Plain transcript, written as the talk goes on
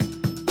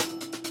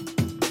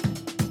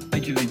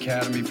Thank you to the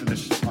Academy for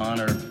this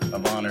honor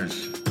of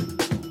honors.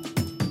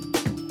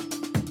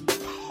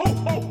 Ho,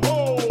 ho,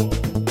 ho!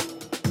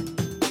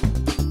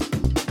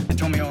 They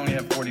told me I only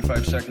have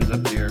 45 seconds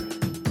up here.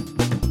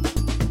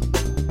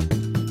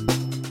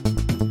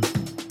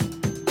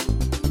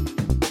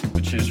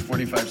 Which is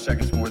 45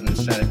 seconds more than the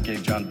Senate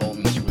gave John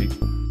Bolton this week.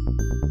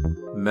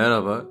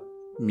 Merhaba.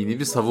 Mini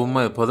bir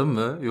savunma yapalım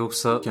mı?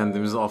 Yoksa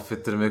kendimizi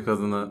affettirmek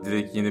adına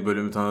direkt yeni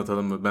bölümü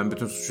tanıtalım mı? Ben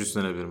bütün suçu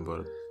üstlenebilirim bu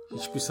arada.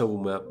 Hiçbir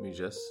savunma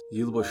yapmayacağız.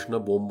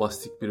 Yılbaşına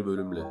bombastik bir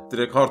bölümle.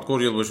 Direkt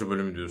hardcore yılbaşı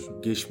bölümü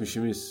diyorsun.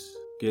 Geçmişimiz,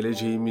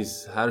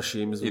 geleceğimiz, her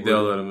şeyimiz...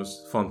 İdealarımız,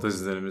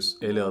 fantazilerimiz.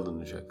 Ele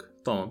alınacak.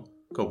 Tamam,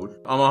 kabul.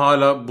 Ama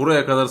hala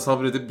buraya kadar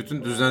sabredip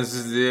bütün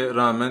düzensizliğe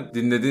rağmen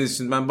dinlediğiniz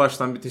için ben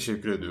baştan bir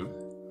teşekkür ediyorum.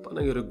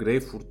 Bana göre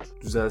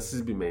greyfurt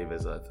düzensiz bir meyve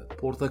zaten.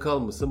 Portakal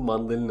mısın,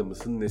 mandalina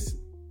mısın,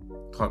 nesin?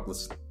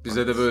 Haklısın.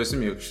 Bize de böylesi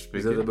mi yakışır peki?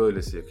 Bize de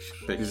böylesi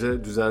yakışır. Peki.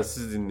 Bize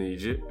düzensiz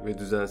dinleyici ve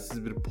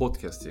düzensiz bir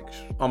podcast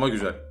yakışır. Ama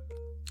güzel.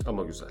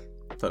 Ama güzel.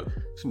 Tabii.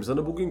 Şimdi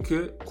sana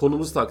bugünkü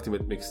konumuzu takdim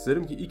etmek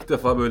isterim ki ilk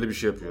defa böyle bir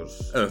şey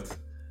yapıyoruz. Evet.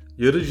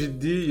 Yarı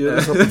ciddi,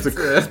 yarı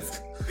sapıtık.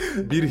 Evet.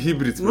 Bir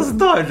hibrit. Nasıl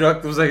daha önce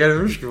aklımıza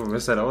gelmemiş ki bu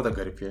mesela? O da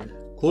garip yani.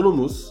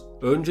 Konumuz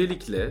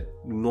öncelikle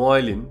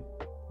Noel'in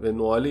ve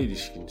Noel'e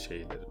ilişkin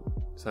şeylerin.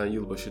 Sen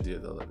yılbaşı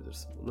diye de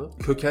alabilirsin bunu.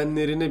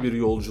 Kökenlerine bir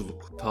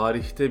yolculuk.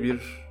 Tarihte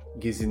bir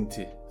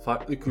gezinti.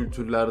 Farklı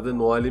kültürlerde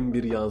Noel'in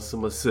bir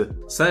yansıması.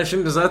 Sen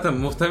şimdi zaten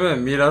muhtemelen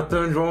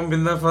milattan önce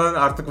 10.000'den falan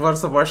artık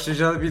varsa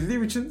başlayacağını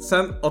bildiğim için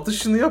sen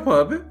atışını yap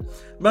abi.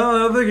 Ben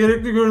arada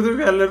gerekli gördüğüm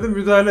yerlerde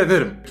müdahale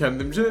ederim.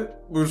 Kendimce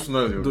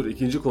buyursunlar diyorum. Dur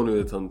ikinci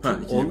konuyu da tanıtayım.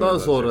 İkinci Ondan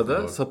sonra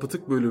da doğru.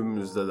 sapıtık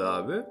bölümümüzde de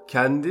abi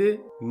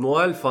kendi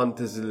Noel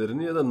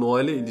fantezilerini ya da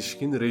Noel'e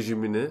ilişkin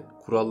rejimini,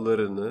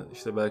 kurallarını,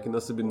 işte belki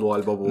nasıl bir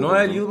Noel Baba olduğunu.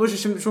 Noel yılbaşı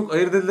şimdi çok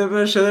ayırt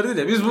edilebilen şeyler değil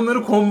ya. Biz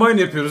bunları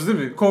combine yapıyoruz değil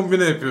mi?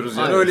 Kombine yapıyoruz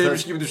yani. Aynen,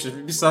 Öyleymiş gibi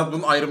düşün. Bir saat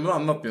bunun ayrımını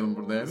anlatmayalım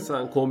burada yani.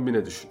 Sen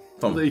kombine düşün.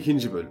 Tamam. Bu da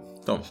ikinci bölüm.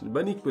 Tamam. Şimdi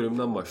ben ilk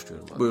bölümden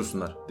başlıyorum abi.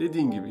 Buyursunlar.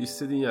 Dediğin gibi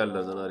istediğin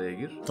yerlerden araya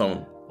gir. Tamam.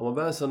 Ama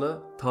ben sana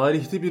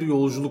tarihte bir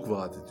yolculuk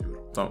vaat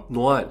ediyorum. Tamam.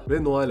 Noel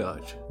ve Noel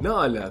ağacı. Ne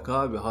alaka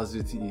abi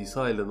Hazreti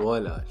İsa ile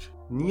Noel ağacı?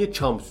 Niye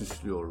çam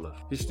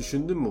süslüyorlar? Hiç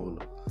düşündün mü bunu?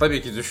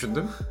 Tabii ki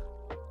düşündüm.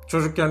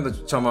 Çocukken de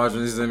çam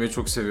ağacını izlemeyi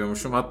çok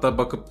seviyormuşum. Hatta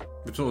bakıp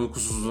bütün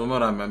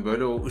uykusuzluğuma rağmen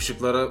böyle o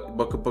ışıklara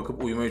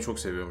bakıp uyumayı çok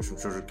seviyormuşum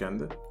çocukken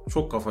de.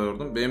 Çok kafa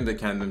yordum. Benim de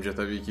kendimce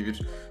tabii ki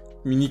bir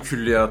mini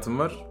külliyatım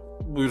var.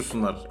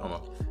 Buyursunlar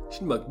ama.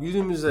 Şimdi bak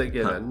günümüze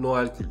gelen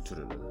Noel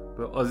kültürünü,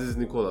 böyle Aziz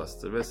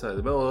Nikolas'tır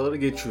vesaire ben oraları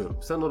geçiyorum.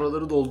 Sen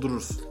oraları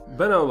doldurursun.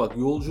 Ben ama bak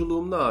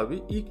yolculuğumda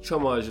abi ilk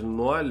çam ağacını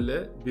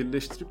Noel'le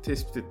birleştirip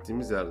tespit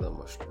ettiğimiz yerden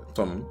başlıyorum.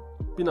 Tamam.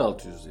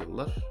 1600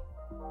 yıllar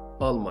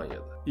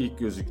Almanya'da ilk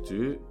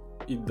gözüktüğü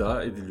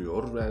iddia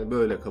ediliyor. Yani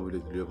böyle kabul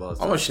ediliyor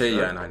bazı. Ama şey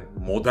yani hani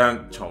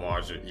modern çam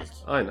ağacı ilk.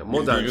 Aynen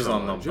modern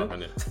çam ağacı.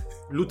 Hani.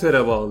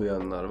 Luther'e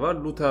bağlayanlar var.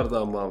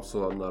 Luther'dan bağımsız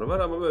olanlar var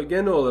ama böyle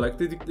genel olarak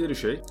dedikleri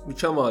şey bir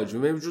çam ağacı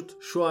mevcut.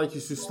 Şu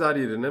anki süsler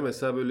yerine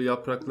mesela böyle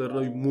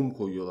yapraklarına mum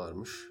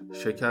koyuyorlarmış.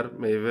 Şeker,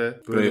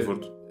 meyve. Böyle,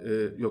 Greyfurt.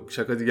 Yok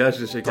şaka değil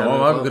gerçekten şeker.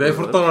 Tamam abi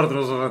Greyfurt da vardır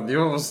o zaman. Niye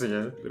olmasın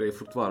yani?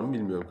 Greyfurt var mı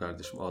bilmiyorum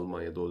kardeşim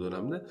Almanya'da o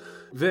dönemde.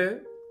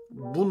 Ve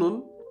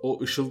bunun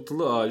o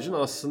ışıltılı ağacın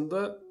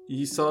aslında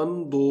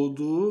İsa'nın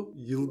doğduğu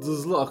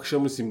yıldızlı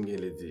akşamı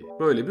simgelediği.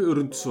 Böyle bir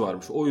örüntüsü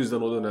varmış. O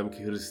yüzden o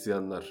dönemki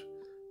Hristiyanlar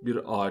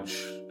bir ağaç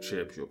şey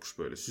yapıyormuş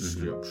böyle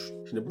süslüyormuş.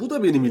 Şimdi bu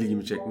da benim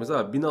ilgimi çekmez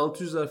abi.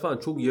 1600'ler falan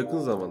çok yakın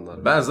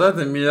zamanlar. Ben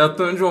zaten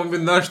milattan önce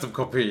 10.000'de açtım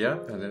kapıyı ya.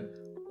 Hani.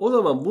 O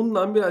zaman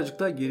bundan birazcık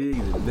daha geriye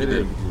gidelim.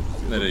 Nereye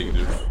gidiyoruz? Nereye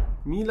gidiyoruz?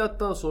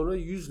 Milattan sonra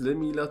 100 ile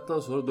milattan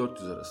sonra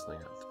 400 arasına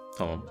geldim.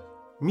 Tamam.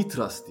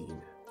 Mitras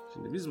dini.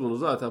 Şimdi biz bunu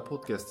zaten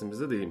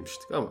podcastimizde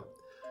değinmiştik ama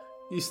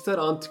ister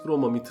Antik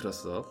Roma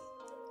Mitras'ı al,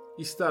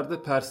 ister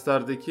de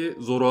Perslerdeki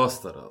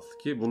Zoroaster'ı al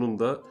ki bunun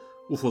da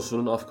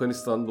UFO'sunun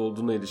Afganistan'da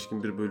olduğuna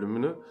ilişkin bir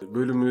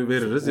bölümü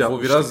veririz.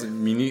 UFO biraz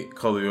mini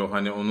kalıyor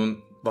hani onun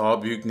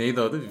daha büyük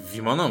neydi adı?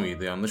 Vimana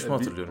mıydı? Yanlış mı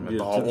hatırlıyorum?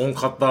 Daha 10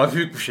 kat daha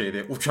büyük bir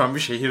şeydi. Uçan bir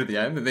şehirdi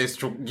yani. Neyse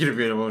çok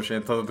girmeyelim o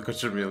şeyin tadını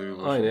kaçırmayalım.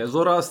 Aynen.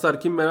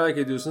 Zoroaster kim merak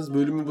ediyorsanız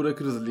bölümü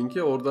bırakırız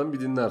linki. Oradan bir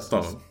dinlersiniz.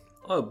 Tamam.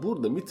 Abi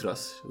burada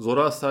Mitras,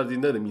 Zoroaster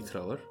dininde de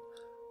Mitra var.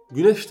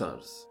 Güneş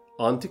tanrısı.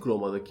 Antik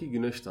Roma'daki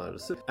güneş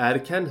tanrısı.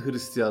 Erken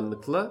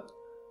Hristiyanlıkla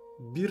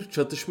bir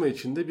çatışma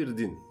içinde bir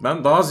din.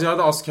 Ben daha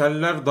ziyade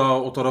askerler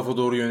daha o tarafa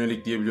doğru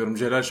yönelik diyebiliyorum.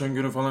 Celal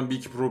Şengör'ün falan bir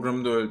iki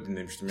programında öyle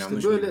dinlemiştim. İşte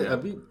yanlış böyle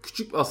ya bir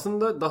küçük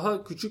aslında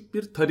daha küçük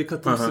bir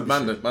tarikatımsı bir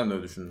ben şey. Ben de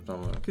öyle düşündüm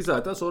tamam. Ki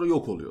zaten sonra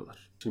yok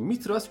oluyorlar. Şimdi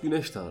Mitras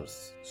güneş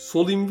tanrısı.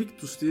 Sol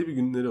Invictus diye bir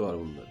günleri var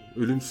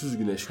bunların. Ölümsüz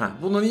güneş günü.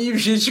 Bunun iyi bir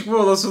şey çıkma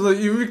olasılığı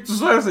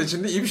Invictus varsa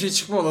içinde iyi bir şey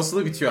çıkma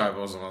olasılığı bitiyor abi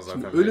o zaman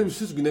zaten. Şimdi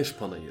ölümsüz güneş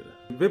panayırı.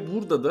 Ve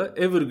burada da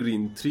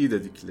Evergreen Tree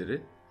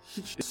dedikleri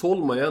hiç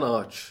solmayan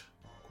ağaç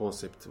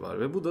konsepti var.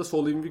 Ve bu da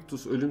Sol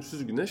Invictus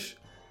ölümsüz güneş.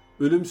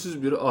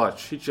 Ölümsüz bir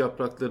ağaç. Hiç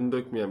yapraklarını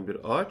dökmeyen bir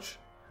ağaç.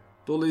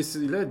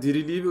 Dolayısıyla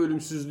diriliği ve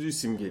ölümsüzlüğü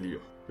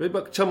simgeliyor. Ve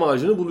bak çam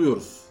ağacını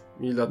buluyoruz.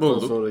 Milattan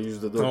sonra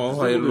 %400'de Tamam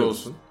hayırlı buluyoruz.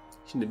 olsun.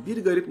 Şimdi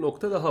bir garip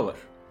nokta daha var.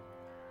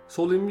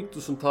 Sol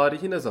Invictus'un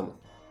tarihi ne zaman?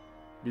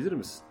 Bilir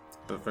misin?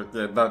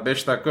 Daha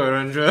 5 dakika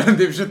önce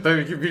öğrendiğim şey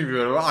tabii ki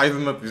bilmiyorum.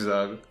 Aydınlat bizi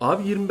abi.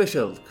 Abi 25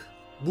 Aralık.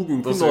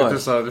 Bugünkü Nasıl Noel.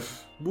 tesadüf?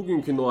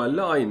 Bugünkü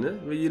Noel'le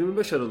aynı ve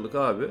 25 Aralık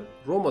abi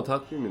Roma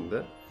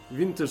takviminde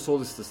Winter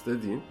Solstice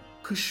dediğin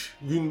kış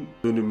gün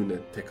dönümüne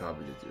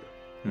tekabül ediyor.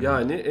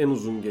 Yani en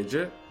uzun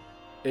gece,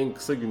 en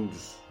kısa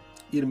gündüz.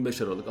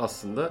 25 Aralık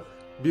aslında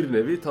bir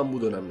nevi tam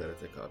bu dönemlere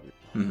tekabül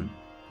ediyor.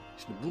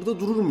 Şimdi burada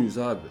durur muyuz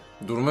abi?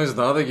 Durmayız,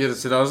 daha da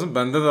gerisi lazım.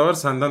 Bende de var,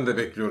 senden de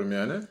bekliyorum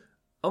yani.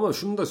 Ama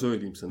şunu da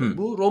söyleyeyim sana.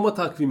 Bu Roma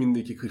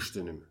takvimindeki kış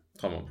dönümü.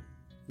 Tamam.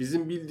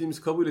 Bizim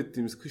bildiğimiz, kabul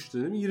ettiğimiz kış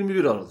dönemi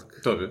 21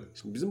 Aralık. Tabii.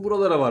 Şimdi bizim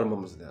buralara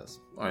varmamız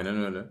lazım.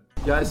 Aynen öyle.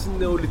 Gelsin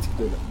Neolitik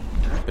dönem.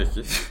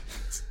 Peki.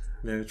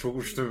 Yani çok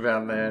uçtum bir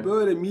anda yani.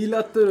 Böyle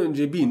milattan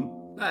önce 1000,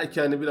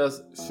 belki hani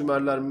biraz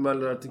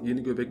Sümerler artık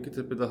yeni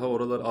Göbekli daha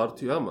oralar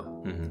artıyor ama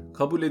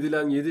kabul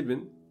edilen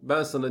 7000,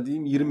 ben sana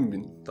diyeyim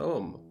 20.000,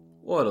 tamam mı?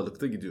 O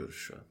aralıkta gidiyoruz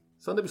şu an.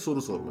 Sana bir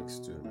soru sormak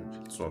istiyorum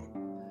önce. Sor.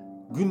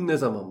 Gün ne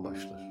zaman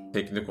başlar?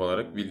 Teknik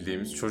olarak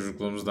bildiğimiz,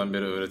 çocukluğumuzdan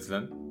beri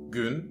öğretilen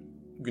gün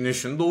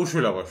güneşin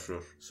doğuşuyla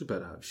başlıyor. Süper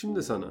abi.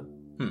 Şimdi sana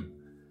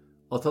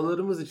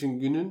atalarımız için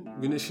günün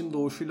güneşin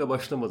doğuşuyla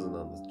başlamadığını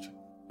anlatacağım.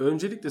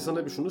 Öncelikle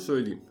sana bir şunu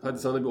söyleyeyim. Hadi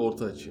sana bir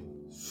orta açayım.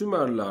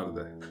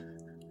 Sümerlerde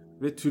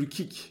ve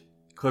Türkik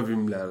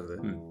kavimlerde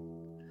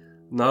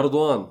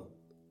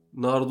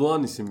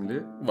Nardoğan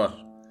isimli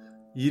Var.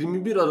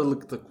 21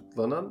 Aralık'ta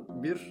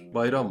kutlanan bir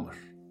bayram var.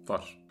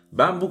 Var.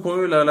 Ben bu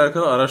konuyla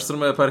alakalı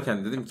araştırma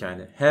yaparken dedim ki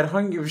hani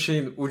herhangi bir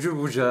şeyin ucu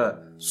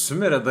bucağı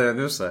Sümer'e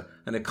dayanıyorsa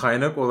hani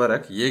kaynak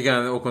olarak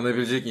yegane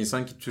okunabilecek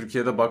insan ki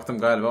Türkiye'de baktım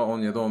galiba 10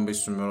 ya da 15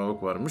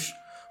 Sümerolog varmış.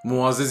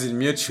 Muazzez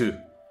İlmiye Çığ.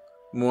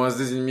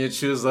 Muazzez İlmiye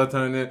Çığ zaten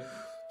hani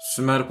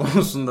Sümer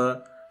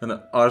konusunda hani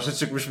arşa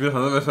çıkmış bir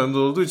hanımefendi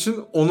olduğu için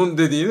onun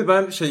dediğini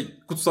ben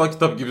kutsal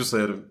kitap gibi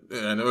sayarım.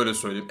 Yani öyle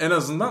söyleyeyim. En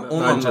azından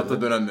onun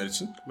anlattığı dönemler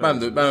için.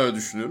 Ben öyle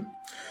düşünüyorum.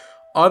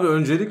 Abi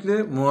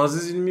öncelikle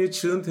Muazzez İlmiye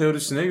Çığ'ın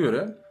teorisine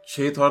göre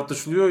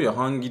tartışılıyor ya,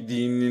 hangi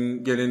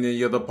dinin geleneği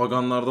ya da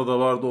paganlarda da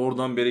vardı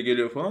oradan beri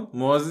geliyor falan.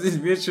 Muazzez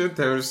İlmiye Çığ'ın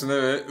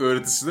teorisine ve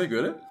öğretisine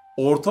göre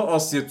Orta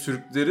Asya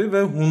Türkleri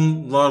ve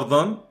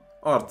Hunlardan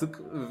artık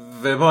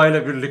veba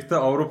ile birlikte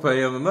Avrupa'ya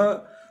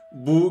yanına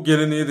bu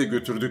geleneği de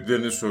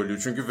götürdüklerini söylüyor.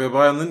 Çünkü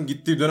vebanın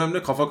gittiği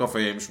dönemle kafa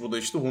kafayaymış. Bu da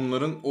işte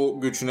Hunların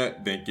o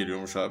göçüne denk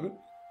geliyormuş abi.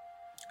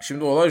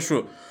 Şimdi olay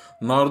şu.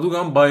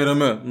 Nardugan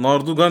bayramı.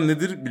 Nardugan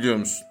nedir biliyor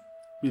musun?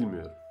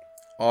 Bilmiyorum.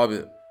 Abi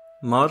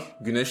nar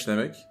güneş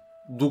demek.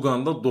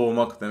 Dugan da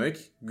doğmak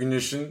demek.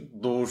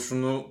 Güneşin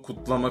doğuşunu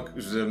kutlamak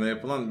üzerine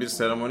yapılan bir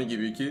seremoni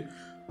gibi ki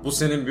bu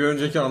senin bir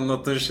önceki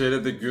anlattığın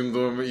şeyle de gün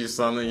doğumu,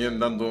 İsa'nın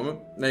yeniden doğumu.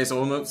 Neyse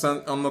onu sen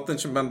anlattığın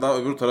için ben daha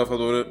öbür tarafa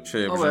doğru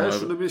yapacağım. Ama yani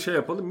şurada bir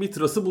yapalım.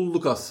 Mitras'ı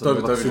bulduk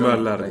aslında. Tabii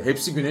Sümerler'de.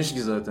 Hepsi güneş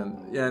ki zaten.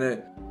 Yani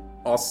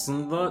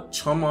aslında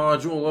çam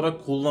ağacı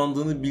olarak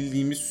kullandığını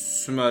bildiğimiz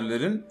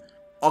Sümerlerin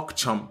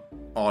akçam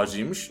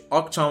ağacıymış.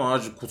 Akçam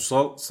ağacı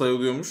kutsal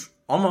sayılıyormuş.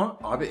 Ama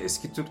abi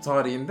eski Türk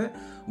tarihinde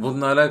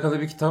bununla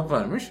alakalı bir kitap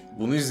varmış.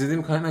 Bunu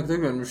izlediğim kaynakta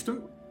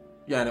görmüştüm.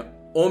 Yani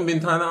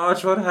 10.000 tane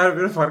ağaç var. Her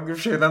biri farklı bir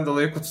şeyden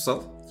dolayı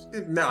kutsal.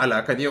 Ne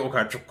alaka? Niye o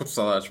kadar çok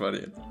kutsal ağaç var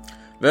yani?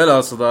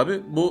 Velhasıl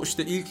abi bu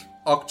işte ilk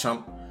akçam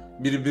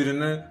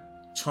birbirine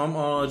çam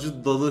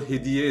ağacı dalı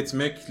hediye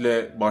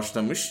etmekle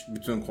başlamış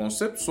bütün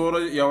konsept. Sonra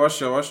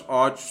yavaş yavaş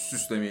ağaç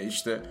süslemeye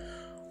işte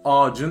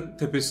ağacın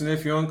tepesine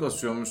fiyonk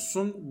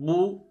asıyormuşsun.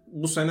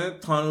 Bu sene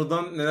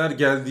Tanrı'dan neler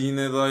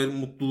geldiğine dair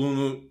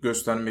mutluluğunu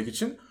göstermek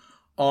için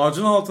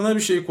ağacın altına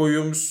bir şey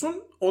koyuyormuşsun.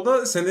 O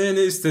da seneye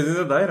ne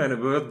istediğine dair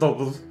hani böyle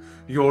double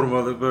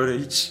yormalı, böyle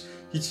hiç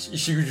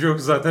işi gücü yok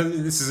zaten,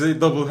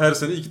 size double her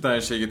sene 2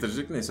 tane şey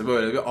getirecek. Neyse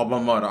böyle bir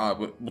abam var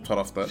abi bu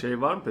tarafta.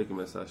 Var mı peki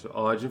mesela şu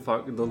ağacın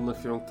farklı dalına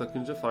fiyonk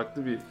takınca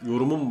farklı bir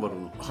yorumu mu var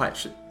onun?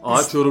 Hayır.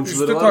 Ağaç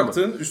yorumcuları var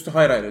taktığın, mı?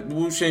 Hayır.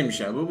 Bu şeymiş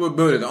yani. Bu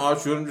böyle de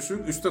ağaç yorumcusu.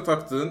 Üste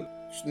taktığın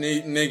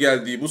ne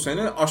geldiği bu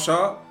sene,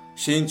 aşağı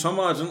çam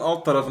ağacının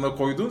alt tarafına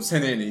koyduğun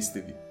seneye ne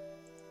istediği.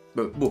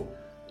 Böyle, bu.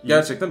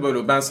 Gerçekten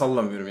böyle. Ben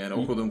sallamıyorum yani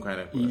okuduğum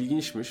kaynaklar.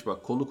 İlginçmiş.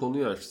 Bak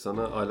konuyu aç.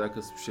 Sana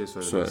alakasız bir şey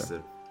söylemek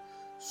isterim.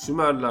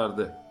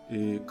 Sümerler'de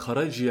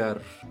karaciğer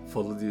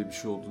falı diye bir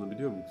şey olduğunu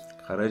biliyor muydun?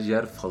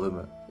 Karaciğer falı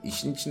mı?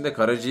 İşin içinde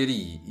karaciğeri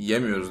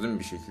yiyemiyoruz değil mi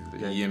bir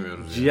şekilde? Yani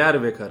yiyemiyoruz. Ciğer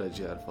yani. Ve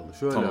karaciğer falı.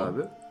 Şöyle tamam.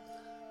 abi.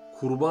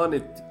 Kurban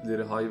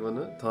ettikleri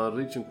hayvanı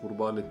Tanrı için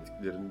kurban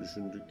ettiklerini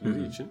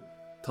düşündükleri için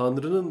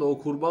Tanrı'nın da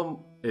o kurban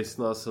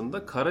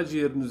esnasında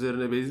karaciğerin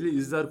üzerine bezli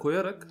izler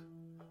koyarak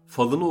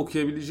falını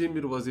okuyabileceğin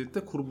bir vaziyette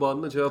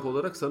kurbanına cevap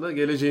olarak sana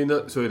geleceğini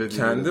söyledi.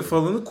 Kendi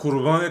falını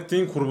kurban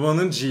ettiğin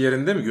kurbanın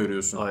ciğerinde mi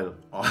görüyorsun? Aynen.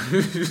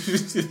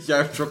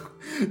 Yani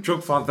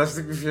çok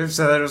fantastik bir film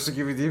senaryosu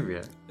gibi değil mi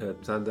ya? Evet,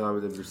 sen devam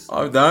edebilirsin.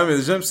 Abi devam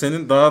edeceğim.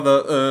 Senin daha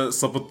da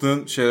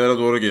sapıttığın şeylere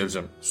doğru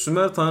geleceğim.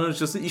 Sümer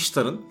tanrıçası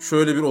İştar'ın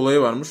şöyle bir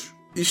olayı varmış.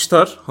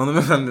 İştar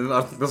hanımefendinin,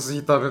 artık nasıl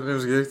hitap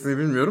etmemiz gerektiğini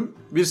bilmiyorum,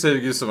 bir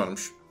sevgilisi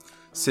varmış.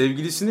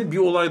 Sevgilisini bir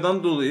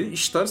olaydan dolayı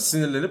İştar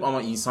sinirlenip,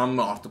 ama insan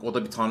mı artık o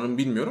da bir tanrı mı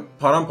bilmiyorum,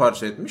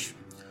 paramparça etmiş.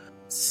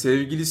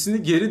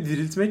 sevgilisini geri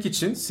diriltmek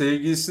için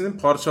sevgilisinin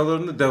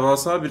parçalarını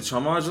devasa bir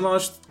çam ağacına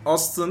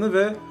astığını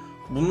ve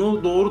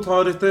bunu doğru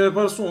tarihte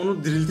yaparsa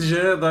onu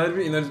dirilteceğine dair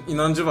bir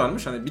inancı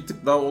varmış. Hani bir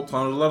tık daha o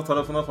tanrılar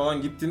tarafına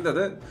falan gittiğinde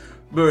de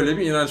böyle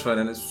bir inanç var.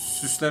 Yani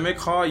süslemek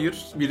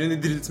hayır,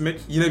 birini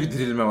diriltmek yine bir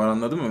dirilme var,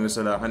 anladın mı?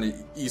 Mesela hani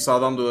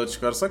İsa'dan da yola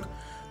çıkarsak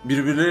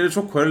birbirleriyle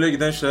çok paralel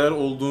giden şeyler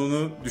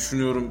olduğunu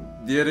düşünüyorum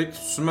diyerek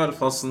Sümer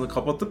faslını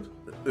kapatıp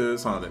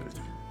sana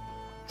devrediyorum.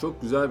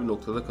 Çok güzel bir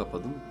noktada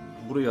kapadın.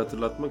 Burayı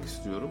hatırlatmak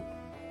istiyorum.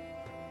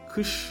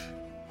 Kış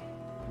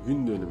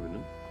gün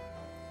dönümünün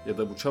ya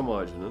da bu çam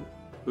ağacının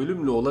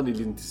ölümle olan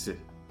ilintisi.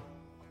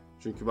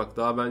 Çünkü bak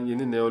daha ben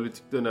yeni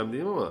Neolitik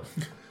dönemdeyim ama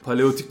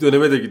Paleolitik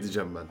döneme de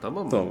gideceğim ben,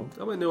 tamam mı? Tamam.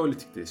 Ama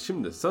Neolitik'teyiz.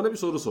 Şimdi sana bir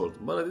soru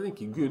sordum. Bana dedin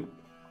ki gün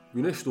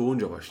güneş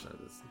doğunca başlar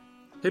dedin.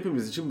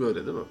 Hepimiz için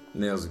böyle değil mi?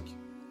 Ne yazık ki.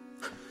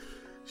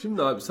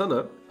 Şimdi abi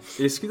sana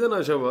eskiden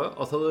acaba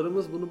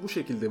atalarımız bunu bu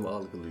şekilde mi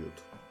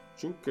algılıyordu?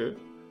 Çünkü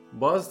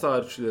bazı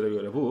tarihçilere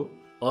göre bu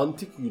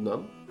antik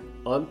Yunan,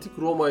 antik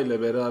Roma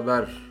ile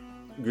beraber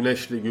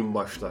güneşle gün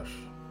başlar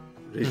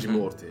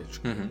rejimi ortaya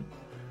çıkıyor.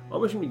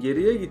 Ama şimdi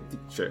geriye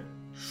gittikçe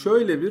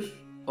şöyle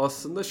bir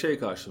aslında şey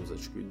karşımıza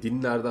çıkıyor.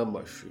 Dinlerden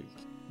başlıyor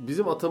ilk.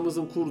 Bizim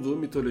atamızın kurduğu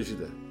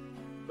mitolojide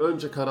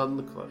önce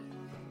karanlık var.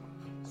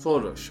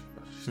 Sonra ışık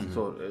var. İşte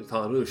sonra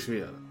Tanrı ışığı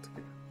yarattı.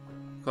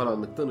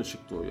 Karanlıktan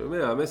ışık doğuyor.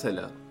 Veya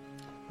mesela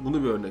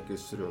bunu bir örnek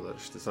gösteriyorlar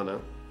işte sana.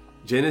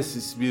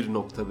 Genesis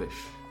 1.5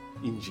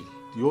 İncil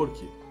diyor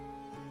ki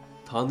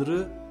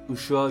Tanrı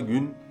ışığa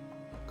gün,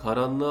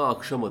 karanlığa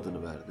akşam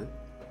adını verdi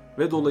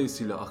ve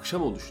dolayısıyla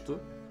akşam oluştu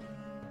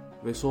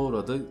ve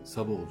sonra da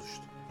sabah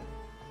oluştu.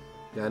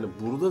 Yani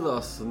burada da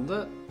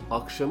aslında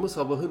akşamı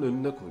sabahın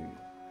önüne koyuyor.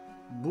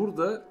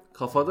 Burada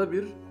kafada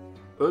bir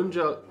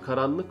önce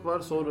karanlık var,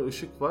 sonra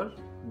ışık var,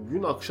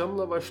 gün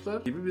akşamla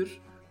başlar gibi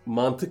bir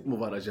mantık mı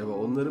var acaba?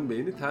 Onların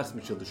beyni ters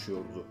mi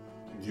çalışıyordu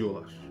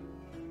diyorlar.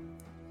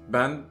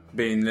 Ben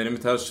beyinlerimi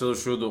ters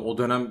çalışıyordu. O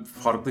dönem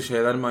farklı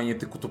şeyler,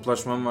 manyetik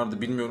kutuplaşmam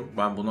vardı, bilmiyorum.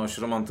 Ben bunu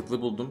aşırı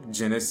mantıklı buldum.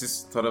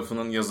 Genesis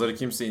tarafının yazarı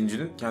kimse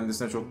İncil'in,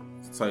 kendisine çok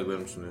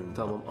saygılarımı sunuyorum.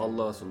 Tamam,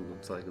 Allah'a sundum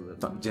saygılarımı.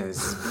 Tamam,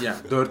 Genesis. Yani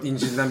 4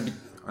 İncil'den bir...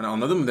 Hani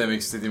anladın mı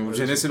demek istediğimi? Bu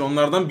Genesis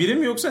onlardan biri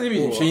mi yoksa ne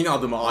bileyim şeyin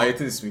adı mı,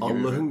 ayetin ismi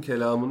gibi? Allah'ın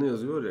kelamını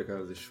yazıyor ya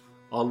kardeşim.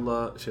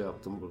 Allah şey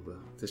yaptım burada.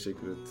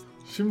 Teşekkür ettim.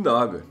 Şimdi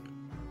abi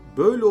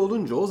böyle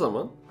olunca o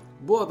zaman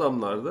bu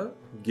adamlarda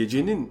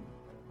gecenin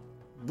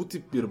bu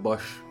tip bir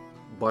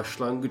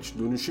başlangıç,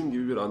 dönüşüm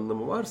gibi bir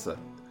anlamı varsa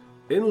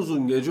en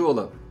uzun gece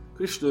olan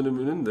kış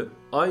dönümünün de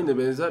aynı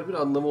benzer bir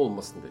anlamı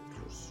olmasını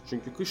bekliyoruz.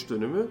 Çünkü kış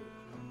dönümü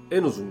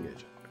en uzun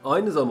gece.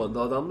 Aynı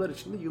zamanda adamlar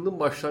için de yılın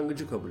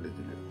başlangıcı kabul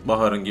ediliyor.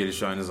 Baharın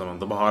gelişi aynı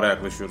zamanda. Bahara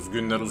yaklaşıyoruz.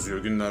 Günler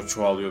uzuyor, günler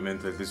çoğalıyor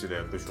mentalitesiyle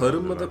yaklaşıyoruz.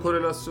 Tarımla da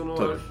korelasyonu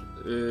var.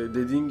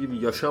 Dediğin gibi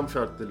yaşam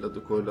şartlarıyla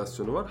da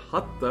korelasyonu var.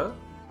 Hatta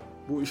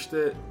bu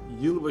işte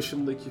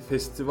yılbaşındaki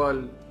festival,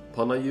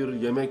 panayır,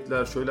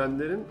 yemekler,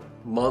 şölenlerin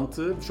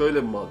mantığı,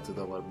 şöyle bir mantığı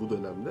da var bu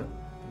dönemde.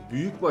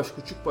 Büyükbaş,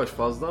 küçükbaş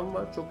fazlan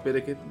var. Çok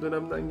bereketli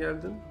dönemden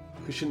geldin.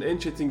 Kışın en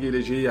çetin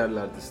geleceği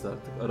yerlerdesin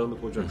artık.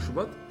 Aralık, Ocak,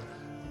 Şubat.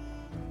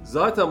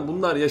 Zaten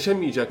bunlar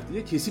yaşamayacak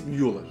diye kesip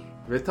yiyorlar.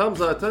 Ve tam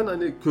zaten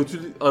hani kötü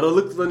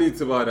Aralık'tan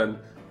itibaren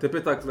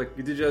tepe taklak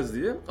gideceğiz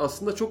diye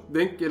aslında çok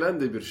denk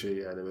gelen de bir şey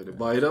yani böyle.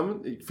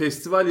 Bayramın,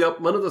 festival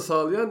yapmanı da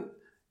sağlayan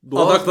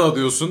doğal... Adak da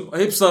diyorsun.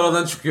 Hepsi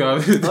aradan çıkıyor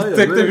abi. Aynen,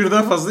 Tek de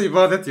birden fazla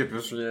ibadet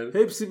yapıyorsun yani.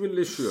 Hepsi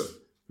birleşiyor.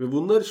 Ve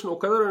bunlar için o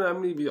kadar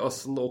önemli bir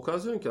aslında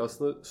okazyon ki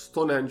aslında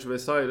Stonehenge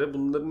vesaire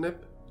bunların hep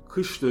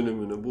kış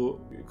dönümünü, bu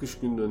kış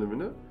gün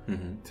dönümünü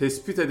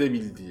tespit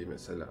edebildiği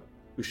mesela.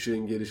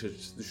 Işığın geliş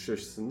açısı, düşüş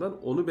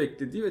açısından onu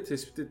beklediği ve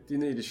tespit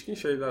ettiğine ilişkin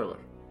şeyler var.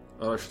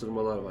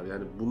 Araştırmalar var.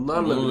 Yani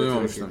bunlarla bile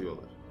temek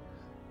ediyorlar.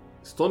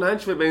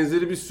 Stonehenge ve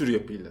benzeri bir sürü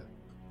yapıyla.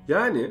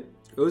 Yani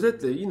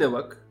özetle yine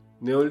bak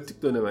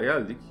Neolitik döneme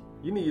geldik.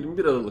 Yine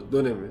 21 Aralık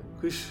dönemi,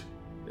 kış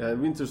yani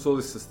Winter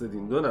Solstice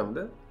dediğin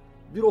dönemde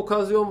bir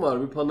okazyon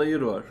var, bir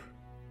panayır var.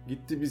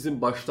 Gitti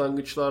bizim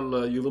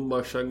başlangıçlarla, yılın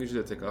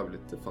başlangıcıyla tekabül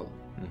etti falan.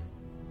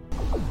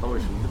 Ama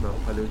şimdi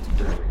ben Paleolitik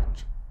döneme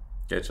geçeceğim.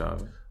 Geç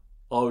abi.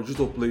 Avcı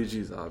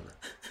toplayıcıyız abi.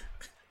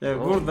 Yani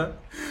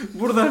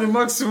burada hani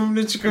maksimum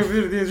ne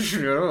çıkabilir diye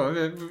düşünüyorum ama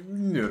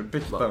bilmiyorum.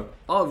 Peki tamam.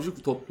 Avcı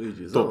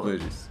toplayıcıyız.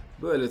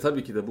 Böyle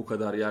tabii ki de bu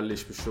kadar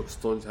yerleşmiş yok.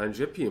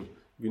 Stonehenge yapayım.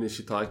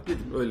 Güneşi takip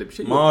edeyim. Öyle bir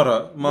şey yok.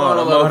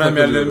 Mahrem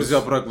yerlerimiz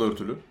yaprakla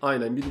örtülü.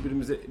 Aynen,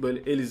 birbirimize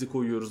böyle el izi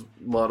koyuyoruz.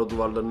 Mağara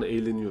duvarlarına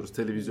eğleniyoruz.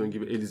 Televizyon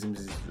gibi el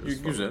izimizi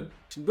izliyoruz. Güzel.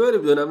 Şimdi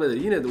böyle bir dönemde de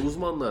yine de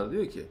uzmanlar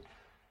diyor ki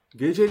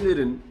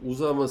gecelerin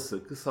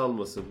uzaması,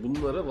 kısalması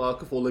bunlara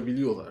vakıf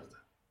olabiliyorlardı.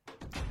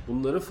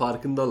 Bunların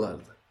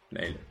farkındalardı.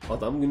 Neyle?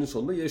 Adam günün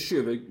sonunda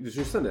yaşıyor ve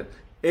düşünsene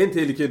en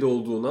tehlikeli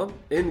olduğun an,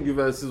 en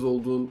güvensiz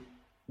olduğun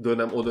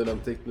dönem, o dönem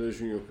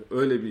teknolojin yok.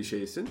 Öyle bir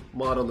şeysin.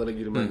 Mağaralara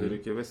girmen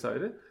gerekiyor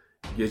vesaire.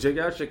 Gece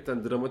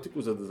gerçekten dramatik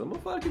uzadığı zaman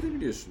fark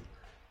edebiliyorsun.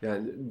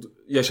 Yani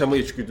yaşama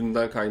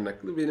içgüdünden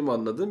kaynaklı benim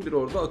anladığım bir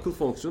orada akıl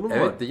fonksiyonu var.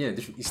 Evet de yine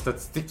düşün,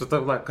 istatistik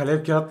tutabilen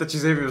kalem kağıtta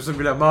çizemiyorsun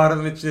bile,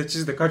 mağaranın içine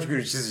çiz de kaç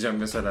gün çizeceğim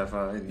mesela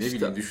falan. Ne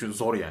bileyim düşün,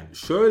 zor yani.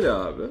 Şöyle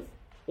abi,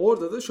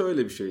 Orada da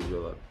şöyle bir şey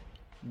diyorlar.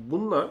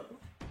 Bunlar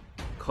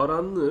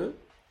karanlığı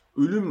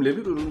ölümle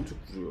bir örüntü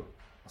kuruyor.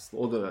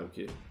 Aslında o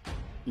dönemki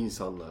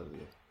insanlar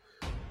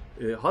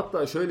diyor.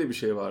 Hatta şöyle bir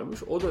şey varmış.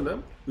 O dönem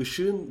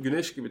ışığın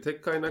güneş gibi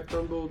tek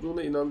kaynaktan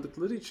doğduğuna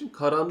inandıkları için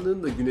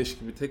karanlığın da güneş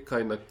gibi tek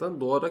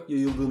kaynaktan doğarak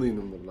yayıldığına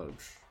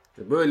inanırlarmış.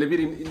 Böyle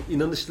bir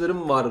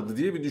inanışlarım vardı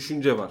diye bir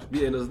düşünce var.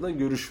 Bir en azından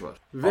görüş var.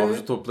 Ve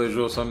avcı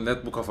toplayıcı olsam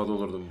net bu kafada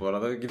olurdum bu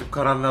arada. Gidip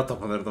karanlığa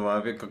tapınırdım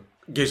abi.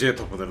 Geceye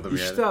tapınırdım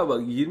İşte yani.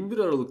 bak 21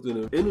 Aralık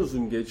dönemi en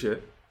uzun gece.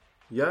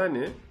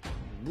 Yani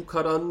bu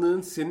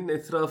karanlığın senin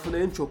etrafını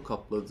en çok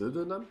kapladığı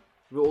dönem.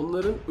 Ve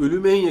onların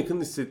ölüme en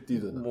yakın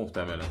hissettiği dönem.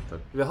 Muhtemelen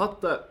tabii. Ve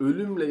hatta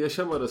ölümle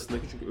yaşam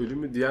arasındaki, çünkü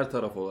ölümü diğer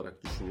taraf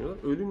olarak düşünüyorlar.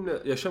 Ölümle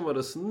yaşam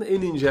arasının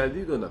en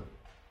inceldiği dönem.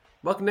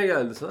 Bak ne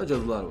geldi sana?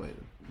 Cadılar Bayramı.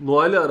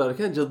 Noel'i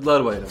ararken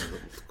Cadılar Bayramı'nda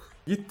bulduk.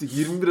 Gittik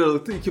 21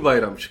 Aralık'ta 2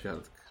 bayram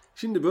çıkardık.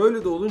 Şimdi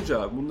böyle de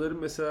olunca bunların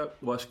mesela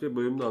başka bir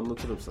bölümde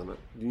anlatırım sana.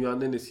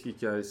 Dünyanın en eski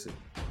hikayesi.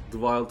 The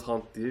Wild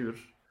Hunt diye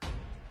bir,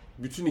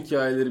 bütün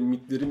hikayelerin,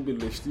 mitlerin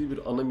birleştiği bir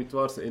ana mit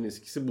varsa en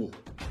eskisi bu.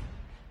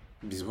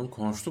 Biz bunu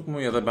konuştuk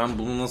mu ya da ben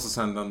bunu nasıl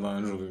senden daha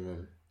önce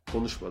duymadım?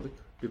 Konuşmadık.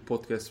 Bir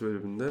podcast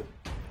bölümünde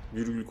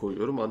virgül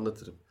koyuyorum,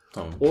 anlatırım.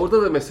 Tamam.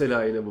 Orada da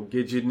mesela yine bu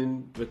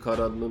gecenin ve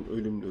karanlığın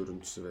ölümlü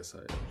örüntüsü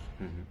vesaire var.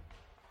 Hı hı.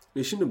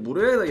 Ve şimdi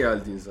buraya da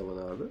geldiğin zaman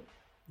abi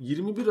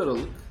 21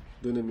 Aralık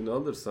dönemini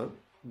alırsan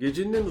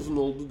gecenin en uzun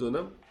olduğu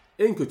dönem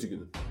en kötü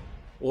günün.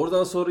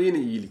 Oradan sonra yine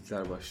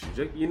iyilikler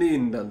başlayacak. Yine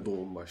yeniden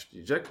doğum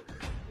başlayacak.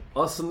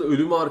 Aslında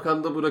ölümü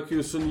arkanda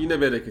bırakıyorsun,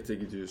 yine berekete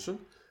gidiyorsun.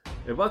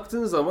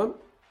 Baktığın zaman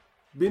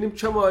benim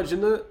çam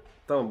ağacını,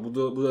 tamam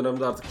bu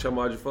dönemde artık çam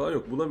ağacı falan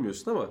yok,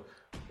 bulamıyorsun ama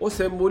o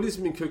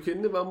sembolizmin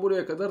kökenini ben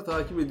buraya kadar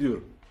takip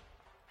ediyorum.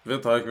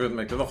 Ve takip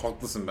etmekte de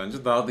haklısın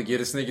bence. Daha da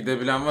gerisine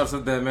gidebilen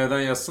varsa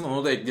DM'den yazsın.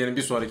 Onu da ekleyelim,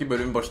 bir sonraki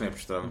bölümün başına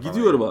yapıştıralım.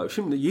 Gidiyorum abi.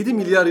 Şimdi 7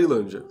 milyar yıl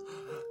önce.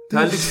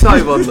 Terliksiz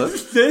hayvanlar.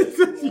 Ne?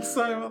 Terliksiz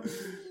hayvan.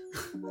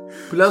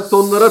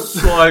 Planktonlara...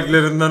 Su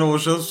alglerinden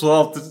oluşan su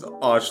altı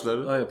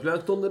ağaçları. Aynen,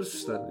 planktonları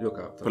süsler. Yok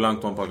abi. Tamam.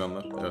 Plankton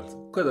paganlar. Evet.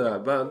 Bu kadar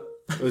abi. Ben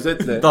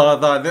özetle...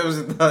 daha ne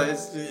özet, daha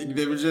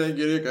gidebileceğine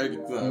gerek yok.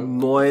 Gittin abi.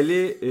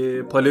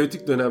 Noel'i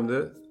paleolitik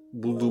dönemde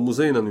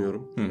bulduğumuza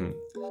inanıyorum. Hı hı.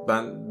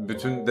 Ben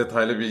bütün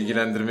detaylı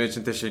bilgilendirme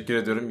için teşekkür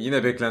ediyorum.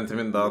 Yine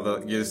beklentimin daha da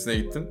gerisine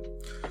gittim.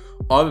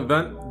 Abi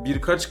ben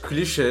birkaç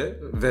klişe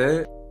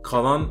ve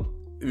kalan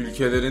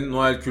ülkelerin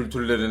Noel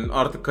kültürlerinin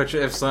artık kaçı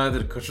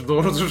efsanedir, kaçı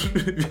doğrudur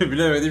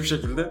bilemediğim bir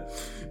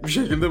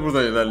şekilde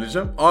burada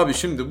ilerleyeceğim. Abi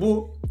şimdi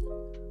bu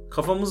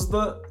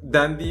kafamızda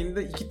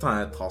dendiğinde 2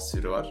 tane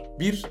tasviri var.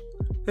 Bir,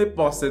 hep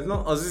bahsedilen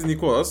Aziz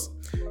Nikolas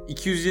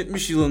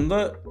 270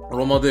 yılında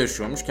Roma'da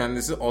yaşıyormuş.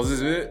 Kendisi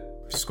aziz ve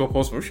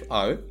psikoposmuş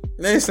abi.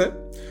 Neyse.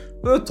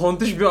 Böyle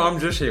tontiş bir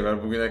amca şey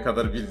var bugüne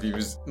kadar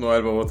bildiğimiz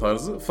Noel Baba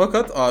tarzı.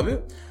 Fakat abi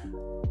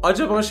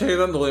acaba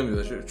şeyden dolayı mı?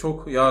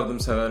 Çok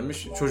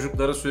yardımsevermiş.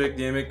 Çocuklara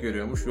sürekli yemek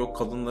veriyormuş. Yok,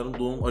 kadınların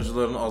doğum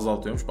acılarını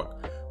azaltıyormuş. Bak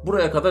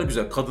buraya kadar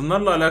güzel.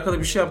 Kadınlarla alakalı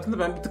bir şey yaptığında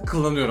ben bir tık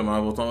kullanıyorum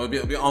abi. O tamam,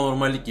 bir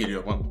anormallik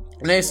geliyor bana.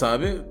 Neyse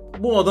abi.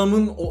 Bu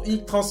adamın o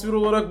ilk tasvir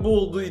olarak bu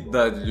olduğu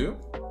iddia ediliyor.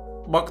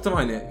 Baktım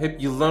hani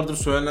hep yıllardır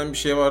söylenen bir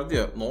şey vardı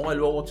ya.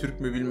 Noel Baba Türk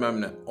mü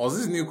bilmem ne.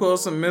 Aziz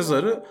Nikolas'ın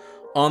mezarı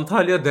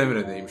Antalya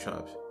Demre'deymiş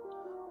abi.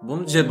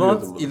 Bunu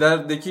Cebat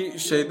ilerideki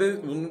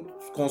şeyde bunu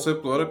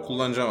konsept olarak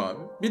kullanacağım abi.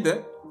 Bir de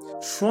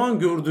şu an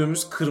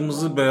gördüğümüz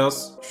kırmızı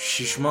beyaz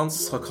şişman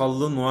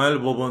sakallı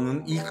Noel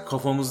Baba'nın ilk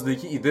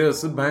kafamızdaki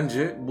ideası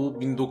bence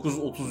bu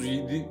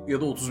 1937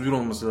 ya da 31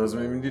 olması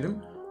lazım, emin değilim.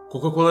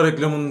 Coca-Cola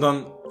reklamından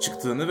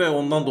çıktığını ve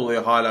ondan dolayı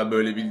hala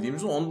böyle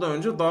bildiğimizi, ondan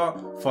önce daha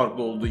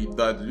farklı olduğu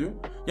iddia ediliyor.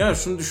 Yani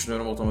şunu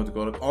düşünüyorum otomatik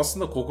olarak.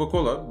 Aslında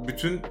Coca-Cola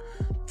bütün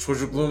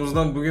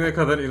çocukluğumuzdan bugüne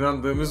kadar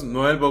inandığımız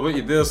Noel Baba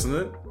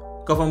ideasını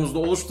kafamızda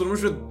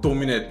oluşturmuş ve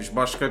domine etmiş.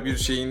 Başka bir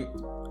şeyin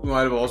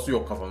Noel Babası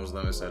yok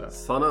kafamızda mesela.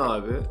 Sana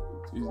abi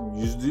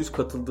 %100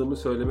 katıldığımı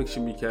söylemek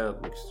için bir hikaye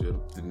anlatmak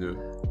istiyorum. Dinliyorum.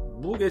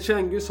 Bu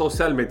geçen gün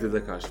sosyal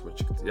medyada karşıma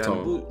çıktı. Yani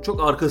tamam. Bu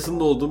çok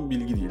arkasında olduğum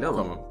bilgi değil ama.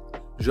 Tamam.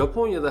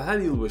 Japonya'da her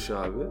yılbaşı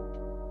abi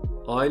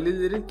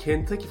ailelerin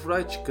Kentucky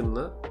Fried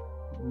Chicken'la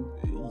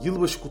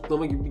yılbaşı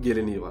kutlama gibi bir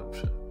geleneği varmış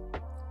abi.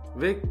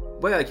 Ve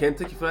bayağı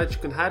Kentucky Fried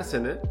Chicken her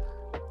sene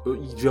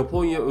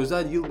Japonya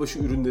özel yılbaşı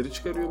ürünleri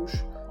çıkarıyormuş.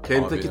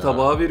 Kentucky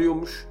tabağı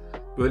veriyormuş.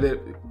 Böyle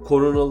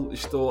koronal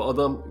işte o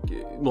adam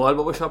Noel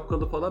Baba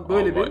şapkalı falan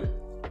böyle bir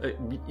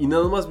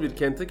inanılmaz bir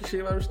Kentucky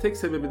şeyi varmış. Tek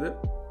sebebi de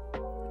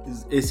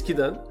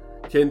eskiden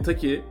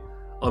Kentucky,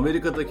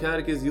 Amerika'daki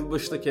herkes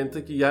yılbaşında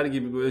Kentucky yer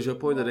gibi böyle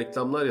Japonya'da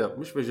reklamlar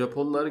yapmış ve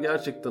Japonlar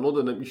gerçekten o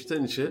dönem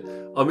içten içe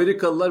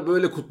Amerikalılar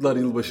böyle kutlar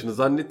yılbaşını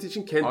zannettiği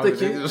için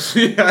Kentucky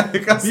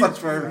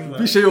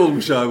bir şey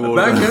olmuş abi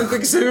orada. Ben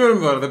Kentucky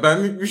seviyorum bu arada.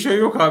 Benlik bir şey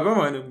yok abi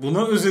ama hani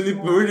buna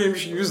özenip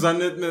böyleymiş gibi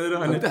zannetmeleri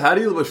hani. Her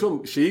yılbaşı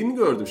şeyini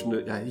gördüm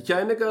şimdi. Yani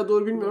hikaye ne kadar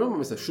doğru bilmiyorum ama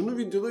mesela şunu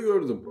videoda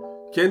gördüm.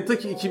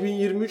 Kentucky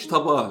 2023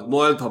 tabağı,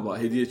 Noel tabağı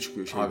hediye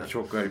çıkıyor şeyden. Abi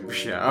çok garip bir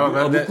şey. Ama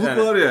ben de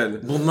yani, var yani.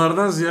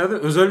 Bunlardan ziyade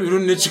özel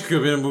ürün ne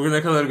çıkıyor benim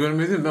bugüne kadar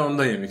görmediğim, ben onu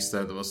da yemek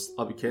isterdim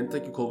aslında. Abi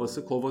Kentucky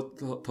kovası,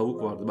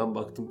 tavuk vardı. Ben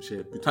baktım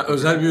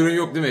özel bir ürün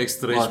yok değil mi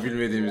ekstra var. Hiç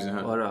bilmediğimiz?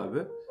 Var abi.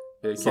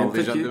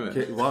 Sallayacaksın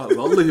değil mi?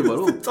 Vallahi var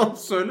oğlum. Tam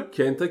söyle.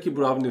 Kentucky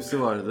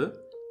Brownies'i vardı.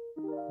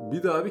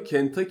 Bir de abi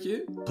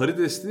Kentucky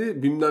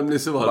paridesli bilmem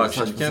nesi vardı. Bak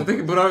şimdi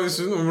Kentucky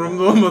Brownies'in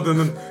umurumda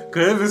olmadığının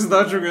kahvesi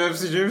daha çok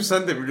önemseyeceğimi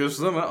sen de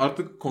biliyorsun ama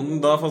artık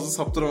konunun daha fazla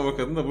saptırmamak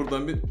adına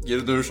buradan bir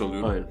geri dönüş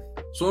alıyorum. Aynen.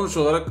 Sonuç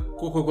olarak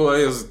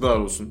Coca-Cola'ya yazıklar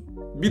olsun.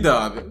 Bir de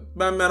abi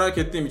ben merak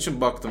ettiğim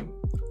için baktım.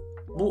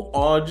 Bu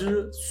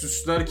ağacı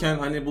süslerken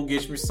hani bu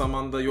geçmiş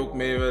zamanda yok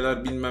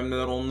meyveler bilmem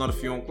neler onlar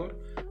fiyonklar.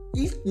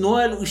 İlk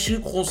Noel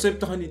ışığı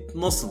konsepti hani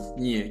nasıl,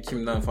 niye,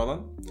 kimden falan.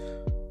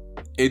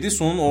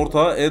 Edison'un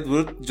ortağı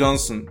Edward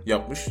Johnson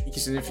yapmış.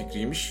 İkisinin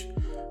fikriymiş.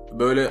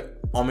 Böyle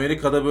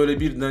Amerika'da böyle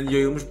birden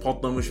yayılmış,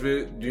 patlamış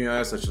ve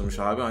dünyaya saçılmış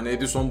abi. Hani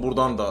Edison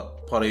buradan da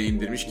parayı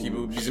indirmiş ki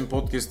bu bizim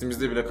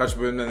podcast'imizde bile kaç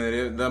bölümden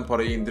nereden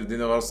parayı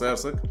indirdiğini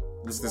varsayarsak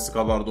listesi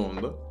kabardı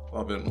onun da.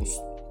 Haberin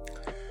olsun.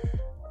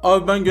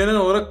 Abi ben genel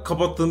olarak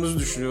kapattığımızı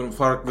düşünüyorum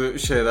farklı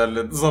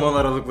şeylerle, zaman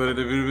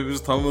aralıklarıyla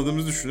birbirimizi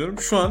tamamladığımızı düşünüyorum.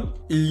 Şu an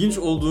ilginç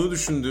olduğunu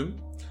düşündüğüm,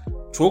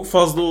 çok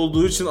fazla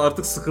olduğu için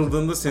artık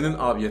sıkıldığında senin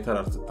abi yeter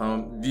artık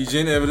tamam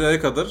diyeceğin evreye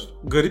kadar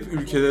garip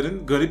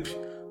ülkelerin garip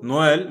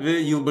Noel ve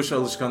yılbaşı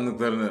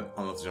alışkanlıklarını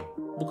anlatacağım.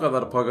 Bu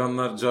kadar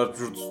paganlar,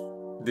 carcurt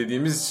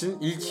dediğimiz için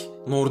ilk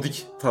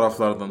Nordik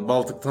taraflardan,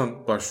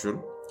 Baltık'tan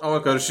başlıyorum.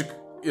 Ama karışık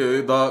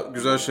daha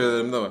güzel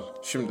şeylerim de var.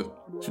 Şimdi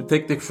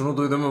tek tek şunu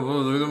duydun mu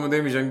bunu duydun mu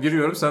demeyeceğim.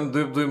 Giriyorum sen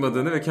duyup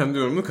duymadığını ve kendi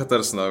yorumunu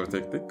katarsın abi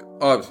tek tek.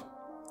 Abi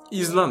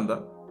İzlanda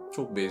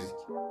çok basic.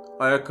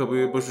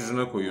 Ayakkabıyı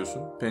başucuna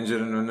koyuyorsun.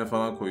 Pencerenin önüne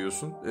falan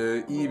koyuyorsun.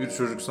 İyi bir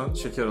çocuksan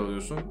şeker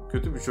alıyorsun.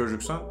 Kötü bir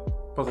çocuksan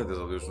patates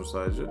alıyorsun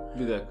sadece.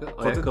 Bir dakika.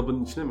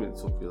 Ayakkabının içine mi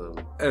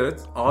sokuyorlar? Evet.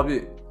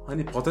 Abi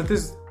hani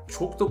patates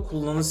çok da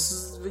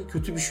kullanışsız ve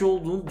kötü bir şey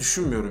olduğunu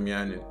düşünmüyorum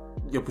yani.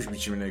 Yapış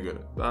biçimine göre.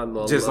 Ben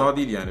vallahi... Ceza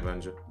değil yani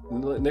bence.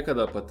 Ne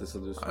kadar patates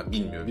alıyorsun? Abi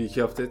bilmiyorum.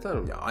 1-2 hafta yeter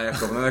mi? Ya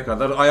ayakkabına ne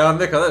kadar, ayağın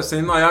ne kadar?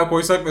 Senin ayağa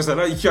koysak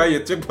mesela 2 ay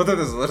yetecek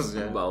patates alırız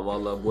yani. Ben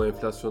vallahi bu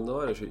enflasyonda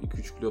var ya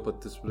 2-3 kilo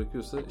patates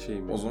bırakıyorsa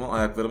şeyim. O zaman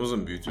ayaklarımızı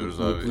mı büyütüyoruz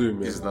Mutluyum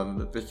abi? yani.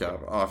 İzlanda'da. Peki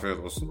abi afiyet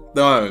olsun.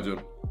 Devam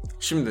ediyorum.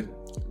 Şimdi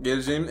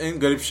geleceğimin en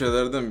garip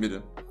şeylerden biri.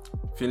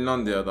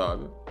 Finlandiya'da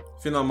abi.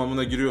 Fin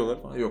hamamına giriyorlar.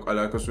 Yok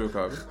alakası yok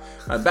abi.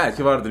 Yani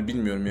belki vardır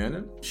bilmiyorum yani.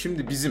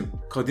 Şimdi bizim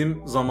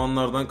kadim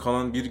zamanlardan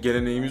kalan bir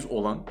geleneğimiz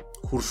olan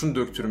kurşun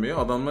döktürmeyi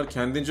adamlar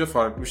kendince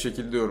farklı bir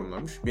şekilde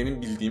yorumlamış.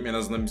 Benim bildiğim en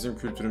azından bizim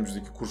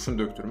kültürümüzdeki kurşun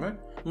döktürme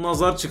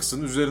nazar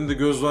çıksın üzerinde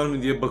göz var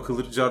mı diye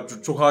bakılır.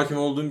 Çok hakim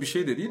olduğum bir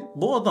şey de değil.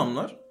 Bu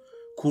adamlar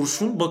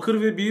kurşun,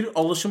 bakır ve bir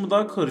alaşımı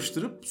daha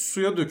karıştırıp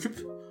suya döküp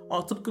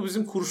tıpkı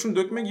bizim kurşun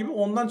dökme gibi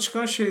ondan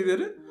çıkan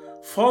şeyleri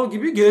fal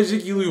gibi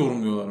gelecek yılı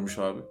yorumluyorlarmış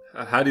abi.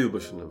 Her yıl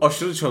başında.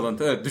 Aşırı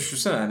çalıntı. Evet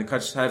düşünsene yani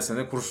kaç her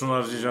sene kurşun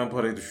harcayacağın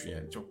parayı düşün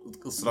yani. Çok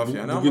ısraf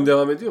yani bugün ama.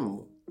 devam ediyor mu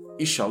bu?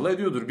 İnşallah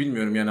ediyordur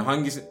bilmiyorum yani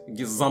hangisi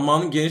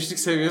zamanın gençlik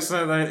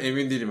seviyesine dair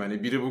emin değilim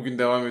hani biri bugün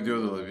devam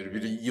ediyor da olabilir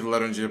biri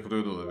yıllar önce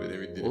yapılıyor da olabilir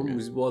emin değilim. Oğlum yani.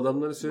 biz bu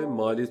adamlara söyleyeyim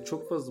maliyet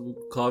çok fazla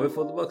bu kahve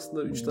falı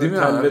baksınlar 3 tane değil mi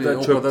kahveden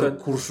abi? çöpten. O kadar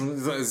kurşun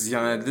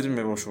ziyan edilir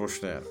mi boş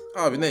boşuna yani.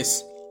 Abi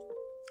neyse.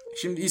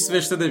 Şimdi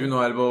İsveç'te de bir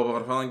Noel Baba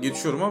var falan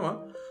geçiyorum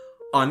ama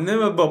anne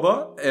ve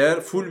baba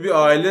eğer full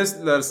bir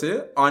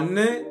ailelerse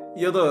anne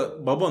ya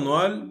da baba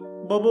Noel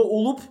Baba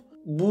olup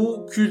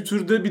bu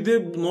kültürde bir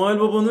de Noel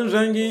Baba'nın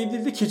rengeyi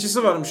değil de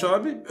keçisi varmış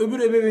abi. Öbür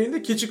ebeveyn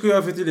de keçi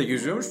kıyafetiyle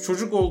geziyormuş.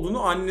 Çocuk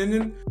olduğunu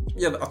annenin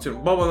ya da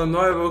atıyorum babanın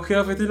Noel Baba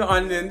kıyafetiyle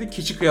annenin de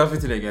keçi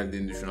kıyafetiyle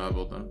geldiğini düşün abi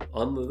odanın.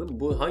 Anladım.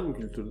 Bu hangi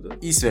kültürde?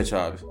 İsveç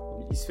abi.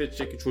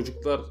 İsveç'teki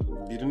çocuklar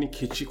birinin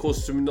keçi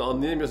kostümünü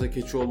anlayamıyorsa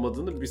keçi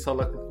olmadığını bir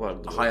salaklık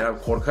vardır. Hayır abi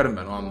korkarım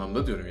ben o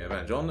anlamda diyorum ya.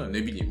 Bence onları ne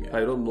bileyim ya.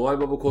 Hayır oğlum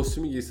Noel Baba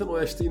kostümü giysen o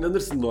yaşta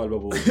inanırsın Noel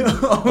Baba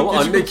olduğunu. Ama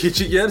anne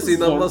keçi giyerse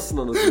inanmazsın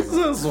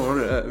anasını.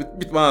 Zor ya.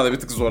 Bana da bir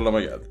tık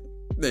zorlama geldi.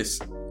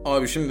 Neyse.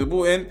 Abi şimdi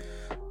bu en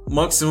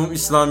maksimum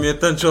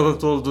İslamiyet'ten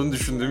çalıntı olduğunu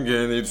düşündüğüm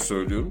geleneği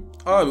söylüyorum.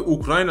 Abi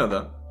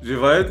Ukrayna'da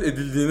rivayet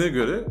edildiğine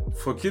göre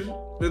fakir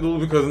ve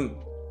dolu bir kadın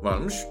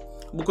varmış.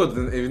 Bu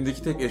kadının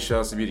evindeki tek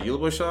eşyası bir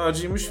yılbaşı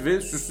ağacıymış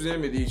ve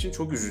süsleyemediği için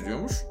çok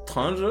üzülüyormuş.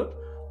 Tanrı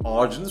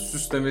ağacını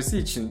süslemesi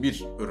için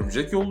bir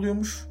örümcek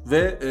yolluyormuş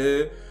ve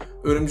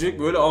örümcek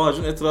böyle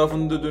ağacın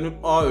etrafında dönüp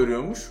ağ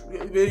örüyormuş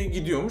ve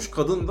gidiyormuş.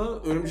 Kadın da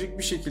örümcek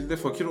bir şekilde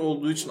fakir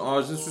olduğu için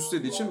ağacını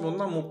süslediği için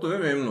bundan mutlu ve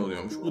memnun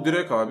oluyormuş. Bu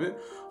direkt abi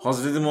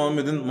Hazreti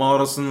Muhammed'in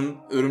mağarasının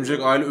örümcek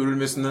aile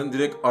örülmesinden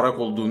direkt arak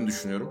olduğunu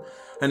düşünüyorum.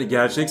 Hani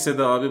gerçekse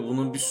de abi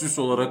bunun bir süs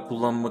olarak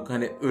kullanmak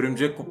hani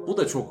örümcek bu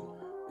da çok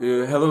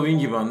Halloween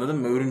gibi anladın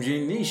mı?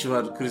 Örümceğin ne işi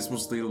var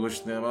Christmas'ta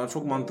yılbaşında ya? Bana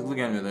çok mantıklı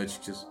gelmedi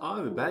açıkçası.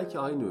 Abi belki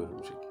aynı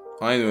örümcek.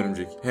 Aynı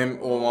örümcek.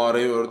 Hem o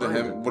mağarayı ördü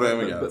hem buraya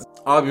mı geldi?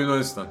 Abi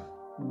Yunanistan.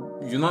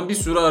 Yunan bir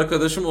sürü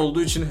arkadaşım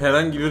olduğu için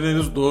herhangi birini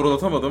henüz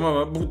doğrulatamadım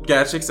ama bu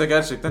gerçekse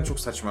gerçekten çok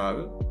saçma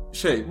abi.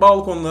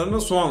 balkonlarına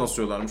soğan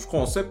asıyorlarmış.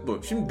 Konsept bu.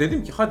 Şimdi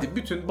dedim ki hadi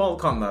bütün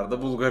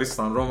Balkanlarda,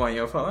 Bulgaristan,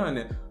 Romanya falan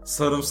hani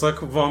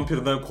sarımsak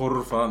vampirden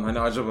korur falan. Hani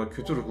acaba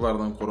kötü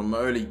ruhlardan korunma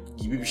öyle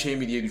gibi bir şey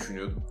mi diye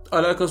düşünüyordum.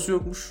 Alakası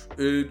yokmuş.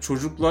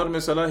 Çocuklar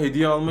mesela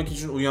hediye almak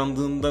için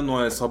uyandığında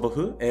Noel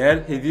sabahı eğer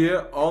hediye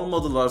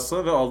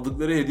almadılarsa ve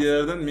aldıkları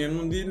hediyelerden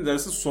memnun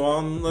değillerse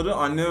soğanları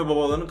anne ve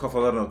babalarının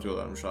kafalarına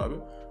atıyorlarmış abi.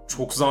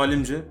 Çok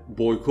zalimce.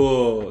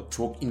 Boykot.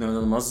 Çok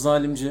inanılmaz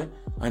zalimce.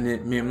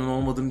 Hani memnun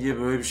olmadım diye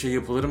böyle bir şey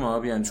yapılır mı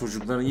abi? Yani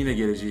çocukların yine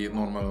geleceği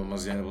normal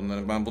olmaz yani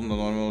bunların. Ben bunun da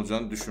normal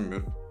olacağını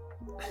düşünmüyorum.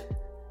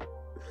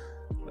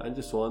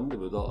 Bence soğan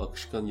değil böyle daha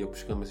akışkan,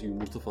 yapışkan mesela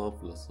yumurta falan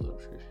fırlatsınlar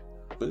bir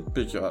şey.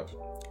 Peki abi.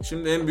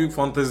 Şimdi en büyük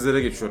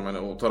fantezilere geçiyorum. Hani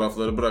o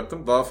tarafları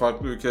bıraktım. Daha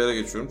farklı ülkelere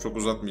geçiyorum. Çok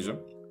uzatmayacağım.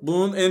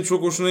 Bunun en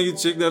çok hoşuna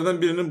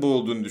gideceklerden birinin bu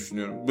olduğunu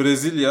düşünüyorum.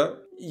 Brezilya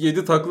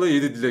 7 takla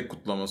 7 dilek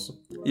kutlaması.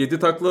 7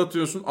 takla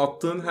atıyorsun.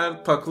 Attığın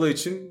her takla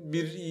için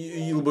bir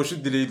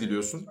yılbaşı dileği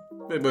diliyorsun.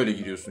 Ve böyle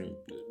giriyorsun.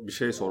 Bir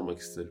şey sormak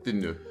isterim.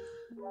 Dinliyorum.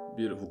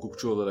 Bir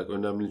hukukçu olarak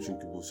önemli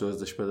çünkü bu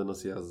sözleşmede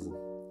nasıl yazdın?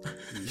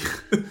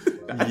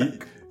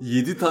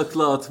 7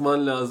 takla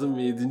atman lazım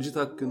ve 7.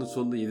 taklanın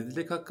sonunda 7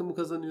 dilek hakkı mı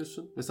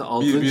kazanıyorsun? Mesela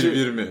 6.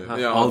 Bir mi?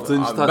 6.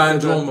 takla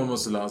bence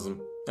olmaması lazım.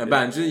 Yani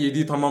bence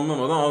 7'yi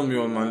tamamlamadan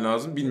almıyor olman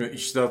lazım. Bilmiyorum,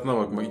 içtihatına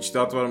bakmak.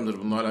 İçtihat var mıdır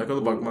bununla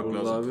alakalı bakmak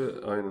burada lazım.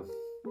 Abi aynen.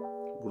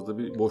 Burada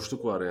bir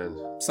boşluk var yani.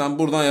 Sen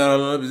buradan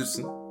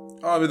yararlanabilirsin.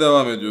 Abi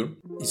devam ediyorum.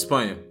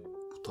 İspanya.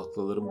 Bu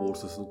taklaların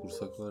borsasını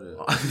kursak var ya.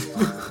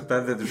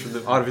 Ben de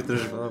düşündüm.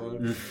 Arbitrajı falan var.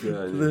 Üf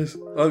yani.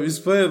 Abi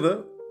İspanya'da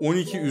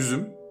 12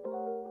 üzüm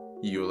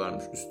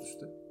yiyorlarmış üst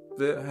üste.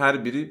 Ve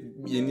her biri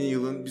yeni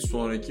yılın bir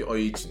sonraki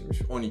ayı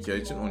içinmiş. 12 ay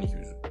için 12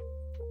 üzüm.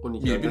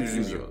 12 bir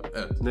üzüm yiyorlar.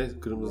 Evet. Ne?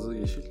 Kırmızı,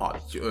 yeşil. Abi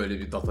ki öyle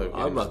bir data yok.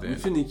 Abi bak yani.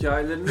 bütün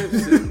hikayelerin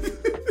hepsi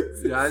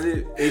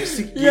yani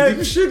eksik Yani yedik.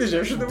 bir şey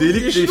diyeceğim. Şimdi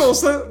Delik yeşil deşik.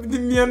 olsa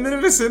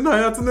dinleyenlerin ve senin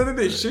hayatında ne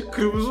değişecek?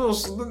 Kırmızı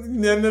olsun da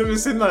dinleyenlerin ve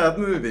senin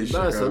hayatında ne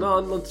değişecek? Ben abi? sana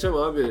anlatacağım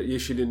abi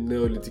yeşilin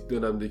Neolitik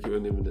dönemdeki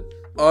önemini.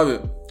 Abi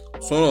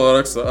son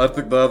olaraksa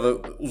artık daha da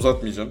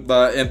uzatmayacağım.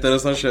 Daha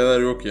enteresan şeyler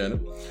yok yani.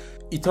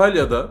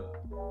 İtalya'da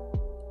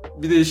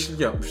bir değişiklik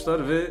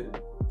yapmışlar ve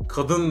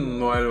kadın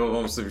Noel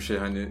babamsı bir şey,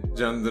 hani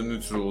gender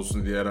neutral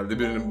olsun diye herhalde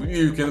bir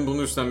ülkenin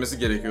bunu üstlenmesi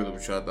gerekiyordu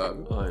bu çağda abi.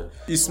 Aynen.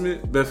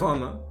 İsmi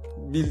Befana.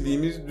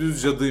 Bildiğimiz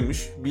düz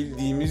cadıymış.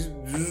 Bildiğimiz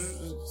düz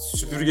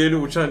süpürgeyle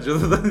uçan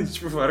cadıdan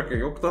hiçbir farkı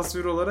yok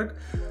tasvir olarak.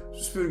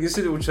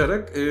 Süpürgesiyle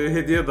uçarak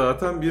hediye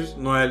dağıtan bir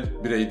Noel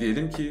birey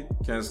diyelim ki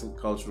cancel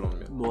culture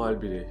olmuyor.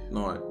 Noel birey.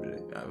 Noel birey.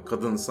 Yani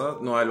kadınsa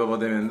Noel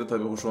Baba demenin de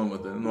tabii hoş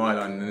olmadığını,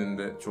 Noel annenin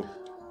de çok...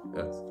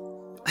 Evet.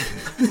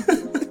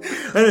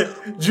 Hani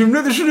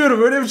cümle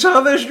düşünüyorum, öyle bir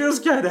çağda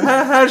yaşıyoruz ki hani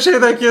her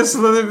şeyden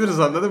cancel'lanabiliriz,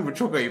 anladın mı?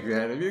 Çok ayıp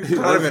yani. Bir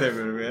karar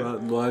veremiyorum yani.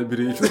 Ben Noel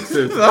bireyi çok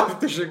sevdim. Abi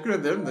teşekkür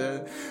ederim de yani.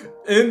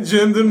 En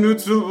gender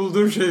neutral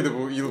bulduğum şeydi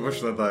bu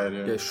yılbaşına dair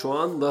yani. Ya şu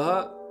an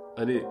daha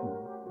hani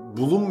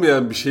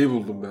bulunmayan bir şey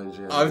buldum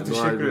bence yani. Abi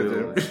teşekkür Noel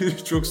ederim.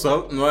 Çok sağ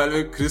ol. Noel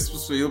ve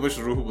Christmas ve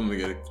yılbaşı ruhu bunu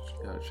gerektirir.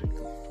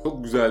 Gerçekten.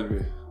 Çok güzel bir.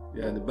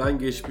 Yani ben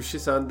geçmişi,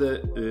 sen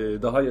de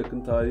daha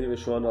yakın tarihi ve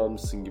şu an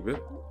almışsın gibi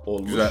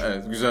olmuş. Güzel,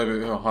 evet, güzel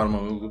bir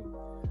harman oldu.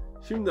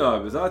 Şimdi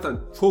abi zaten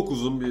çok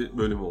uzun bir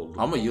bölüm oldu.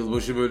 Ama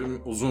yılbaşı bölümü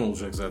uzun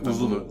olacak zaten.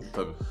 Uzun bunu, olur.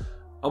 tabii.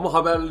 Ama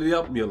haberleri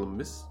yapmayalım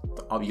biz.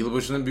 Abi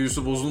yılbaşının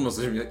büyüsü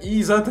bozulmasın şimdi.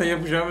 İyi, zaten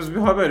yapacağımız bir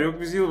haber yok.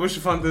 Biz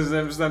yılbaşı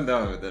fantezilerimizden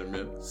devam edelim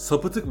yani.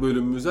 Sapıtık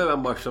bölümümüze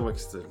ben başlamak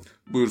isterim.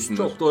 Buyursunlar.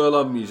 Çok da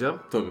oyalanmayacağım.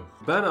 Tabii.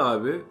 Ben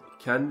abi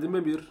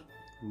kendime bir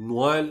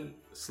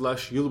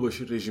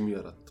Noel/yılbaşı rejimi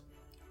yarattım.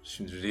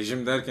 Şimdi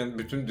rejim derken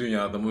bütün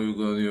dünyada mı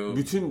uygulanıyor?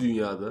 Bütün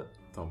dünyada,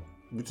 Tamam.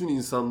 bütün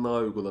insanlığa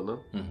uygulanan,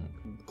 Hı.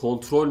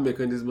 kontrol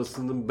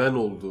mekanizmasının ben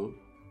olduğu,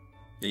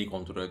 Neyi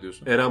kontrol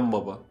ediyorsun? Eren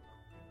Baba,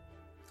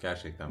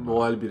 Gerçekten.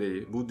 Noel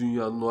bireyi, bu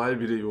dünyanın Noel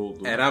bireyi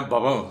olduğu. Eren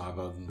Baba mı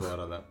abi adın bu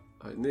arada?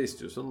 Ay, ne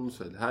istiyorsan onu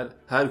söyle.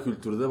 Her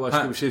kültürde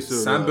başka bir şey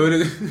söyle. Sen abi.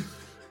 böyle...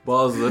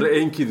 Bazıları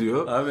Enki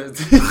diyor. Abi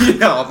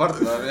ya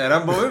abartma abi.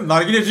 Eren Baba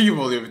nargileci gibi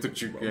oluyor bir tık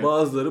çünkü. Yani.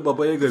 Bazıları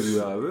Baba Yaga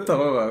diyor abi.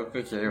 Tamam abi.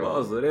 Peki eyvallah.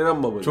 Bazıları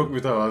Eren Baba diyor. Çok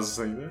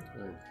mütevazısın yine.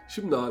 Evet.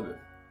 Şimdi abi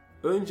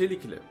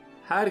öncelikle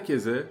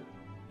herkese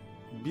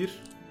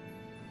bir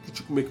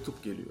küçük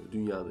mektup geliyor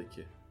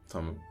dünyadaki.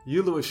 Tamam.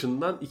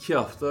 Yılbaşından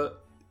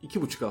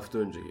 2,5 hafta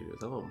önce geliyor,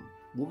 tamam mı?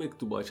 Bu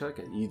mektubu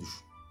açarken iyi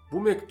düşün.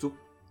 Bu mektup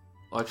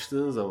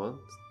açtığın zaman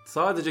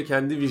sadece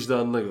kendi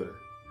vicdanına göre.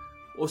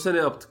 O sene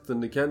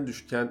yaptıklarını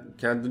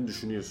kendin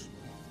düşünüyorsun.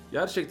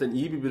 Gerçekten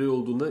iyi bir birey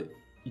olduğuna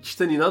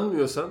içten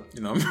inanmıyorsan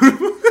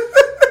İnanmıyorum.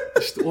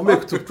 işte o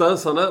mektuptan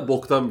sana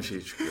boktan bir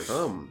şey çıkıyor,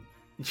 tamam mı?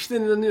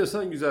 İçten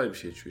inanıyorsan güzel bir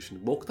şey çıkıyor.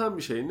 Şimdi boktan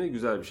bir şey ne,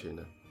 güzel bir şey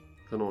ne?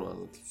 Sana onu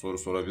anlatayım. Soru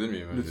sorabilir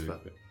miyim? Lütfen.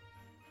 Öncelikle?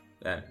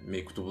 Yani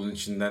mektubun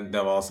içinden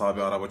devasa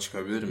bir araba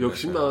çıkabilir mi? Yok, mesela?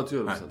 şimdi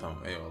anlatıyorum sana. Tamam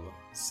eyvallah.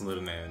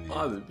 Sınırı ne yani?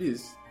 Abi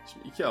biz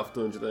şimdi 2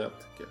 hafta önce de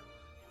yaptık ya.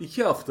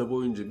 2 hafta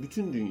boyunca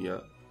bütün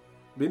dünya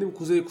benim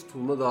Kuzey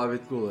Kutbu'na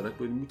davetli olarak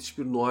böyle müthiş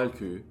bir Noel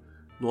köyü,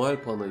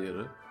 Noel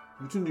panayırı,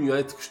 bütün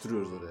dünyayı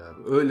tıkıştırıyoruz oraya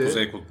abi. Öyle,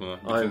 Kuzey Kutbu'na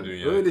bütün aynen,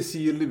 dünya. öyle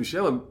sihirli bir şey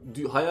ama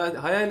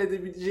hayal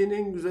edebileceğin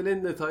en güzel,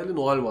 en detaylı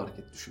Noel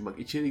market düşün. Bak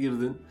içeri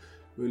girdin,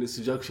 böyle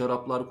sıcak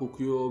şaraplar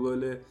kokuyor,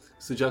 böyle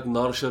sıcak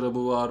nar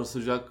şarabı var,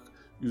 sıcak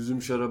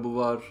üzüm şarabı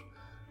var.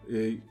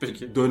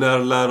 Peki.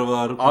 Dönerler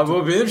var. Abi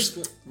o benim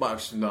işte. Bak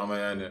şimdi ama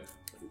yani.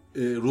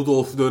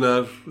 Rudolf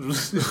döner.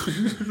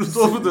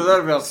 Rudolf'u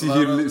döner mi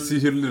yaptılar?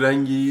 Sihirli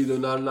rengi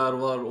dönerler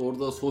var.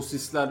 Orada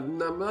sosisler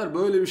bilmem neler.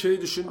 Böyle bir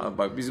şey düşün. Abi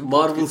bak bizim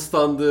Marvel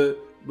standı,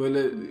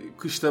 böyle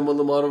kış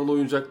temalı Marvel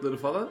oyuncakları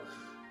falan.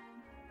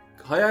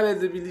 Hayal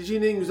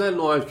edebileceğin en güzel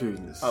Noel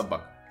köyündesin. Abi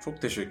bak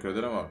çok teşekkür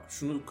ederim ama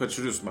şunu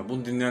kaçırıyorsun. Bak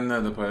bunu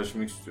dinleyenlerle de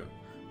paylaşmak istiyorum.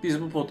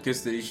 Biz bu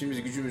podcast'leri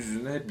işimiz gücümüz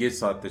yüzünden hep geç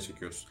saatte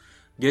çekiyoruz.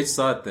 Geç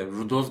saatte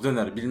Rudolf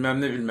döner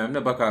bilmem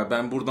ne bak abi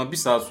ben buradan bir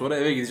saat sonra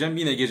eve gideceğim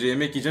yine gece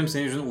yemek yiyeceğim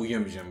senin yüzünden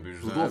uyuyamayacağım bu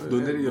yüzden. Rudolf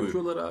döneri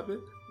yapıyorlar abi.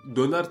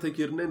 Döner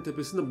tekerinin en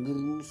tepesinde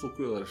burnunu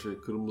sokuyorlar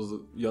kırmızı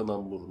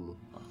yanan burnunu.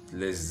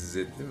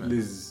 Lezzetli mi?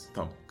 Leziz.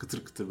 Tamam.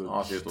 Kıtır kıtır böyle.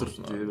 Afiyet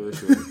olsun diye abi. böyle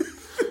şey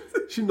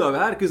Şimdi abi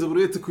herkesi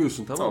buraya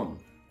tıkıyorsun tamam mı?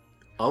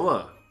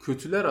 Ama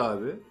kötüler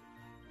abi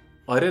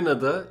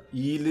arenada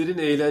iyilerin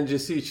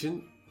eğlencesi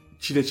için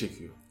çile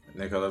çekiyor.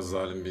 Ne kadar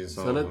zalim bir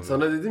insan.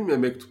 Sana dedim ya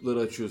mektupları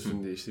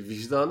açıyorsun diye işte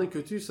vicdanın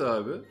kötüyse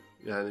abi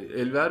yani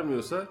el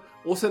vermiyorsa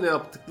o sene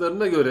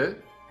yaptıklarına göre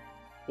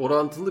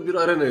orantılı bir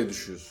arenaya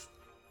düşüyorsun.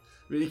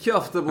 Ve 2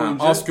 hafta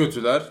boyunca... Az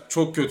kötüler,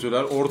 çok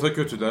kötüler, orta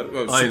kötüler,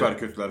 süper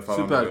kötüler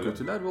falan. Süper böyle.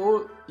 kötüler ve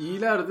o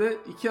iyiler de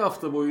 2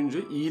 hafta boyunca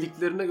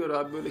iyiliklerine göre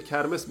abi böyle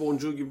kermes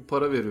boncuğu gibi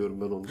para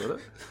veriyorum ben onlara.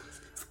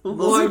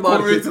 Noel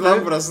markette lan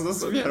burası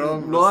nasıl bir yer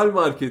oğlum? Noel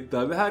markette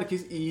abi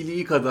herkes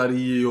iyiliği kadar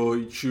yiyor,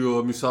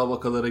 içiyor,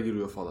 müsabakalara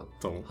giriyor falan.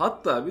 Tamam.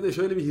 Hatta bir de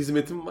şöyle bir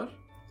hizmetim var.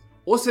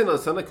 O sene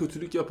sana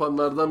kötülük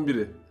yapanlardan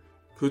biri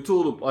kötü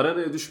olup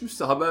arenaya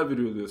düşmüşse haber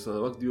veriyor diyor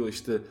sana. Bak diyor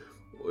işte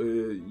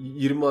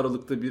 20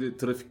 Aralık'ta biri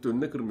trafikte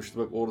önüne kırmıştı.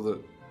 Bak orada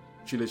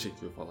çile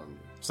çekiyor falan diyor.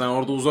 Sen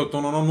orada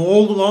uzaktan ona ne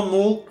oldu lan ne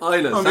oldu?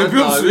 Aynen. Sen Sen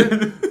de abi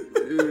yani.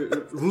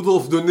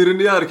 Rudolf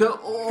dönerini yerken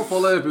o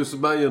falan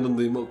yapıyorsun. Ben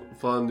yanındayım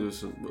falan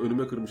diyorsun.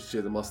 Önüme kırmış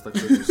şeyde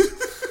mastakta diyorsun.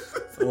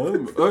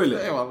 Anladın mı?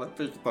 Öyle. Eyvallah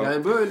peki tamam.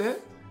 Yani böyle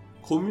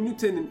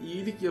komünitenin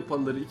iyilik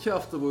yapanları 2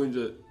 hafta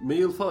boyunca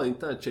mail falan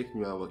internet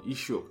çekmiyor abi.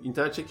 İş yok.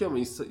 İnternet çekiyor ama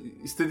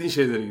istediğin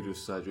şeylere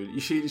giriyorsun sadece. Öyle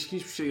işe ilişkin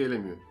hiçbir şey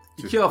gelemiyor.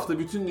 2 hafta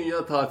bütün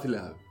dünya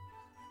tatil abi.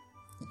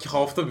 2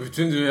 hafta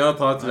bütün dünya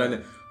tatil hani.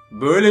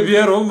 Böyle bir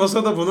yer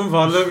olmasa da bunun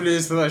varlığı bile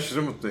insanı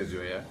aşırı mutlu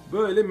ediyor ya.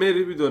 Böyle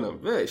merry bir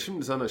dönem. Ve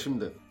şimdi sana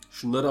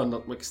şunları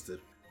anlatmak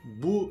isterim.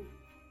 Bu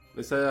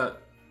mesela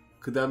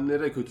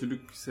kıdemlere,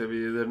 kötülük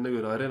seviyelerine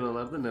göre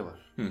arenalarda ne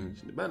var?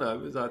 Şimdi ben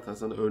abi zaten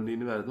sana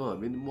örneğini verdim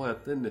ama benim bu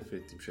hayatta en nefret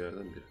ettiğim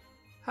şeylerden biri.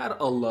 Her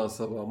Allah'ın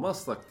sabahı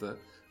Maslak'ta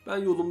ben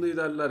yolumda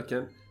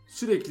ilerlerken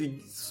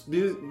sürekli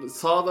bir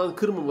sağdan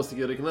kırmaması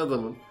gereken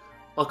adamın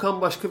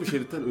akan başka bir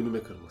şeritten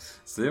önüme kırması.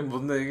 Senin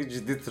bununla ilgili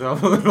ciddi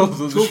travmalar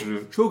olduğunu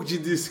düşünüyorum. Çok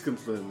ciddi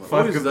sıkıntılarım var.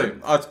 Farkındayım.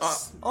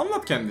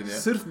 Anlat kendini ya.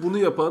 Sırf bunu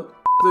yapan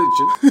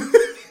için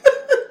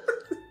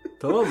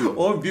tamam mı?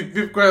 Oğlum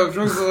bip koyalım.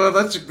 Çok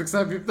sonradan çıktık.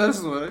 Sen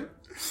biplersin orayı.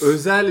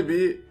 Özel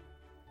bir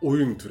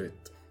oyun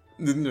türettim.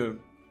 Dinliyorum.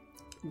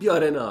 Bir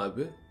arena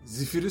abi.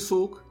 Zifiri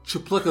soğuk.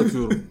 Çıplak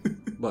atıyorum.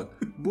 Bak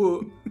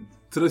bu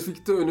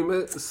trafikte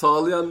önüme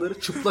sağlayanları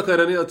çıplak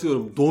arenaya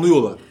atıyorum.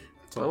 Donuyorlar.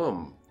 Tamam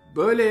mı?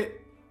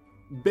 Böyle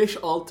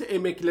 5-6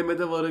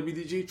 emeklemede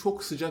varabileceği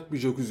çok sıcak bir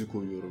jacuzzi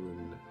koyuyorum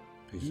önüne.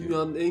 Peki.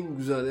 Dünyanın en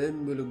güzel,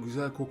 en böyle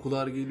güzel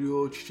kokular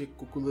geliyor. Çiçek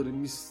kokuları,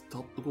 mis,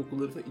 tatlı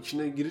kokuları falan.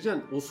 İçine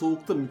gireceksin. O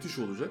soğukta müthiş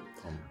olacak.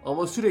 Tamam.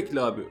 Ama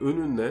sürekli abi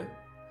önüne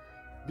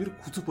bir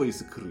kutup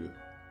ayısı kırıyor.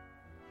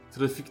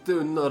 Trafikte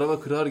önüne araba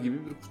kırar gibi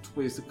bir kutup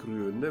ayısı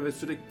kırıyor önüne ve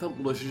sürekli tam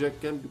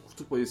ulaşacakken bir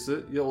kutup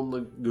ayısı ya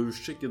onunla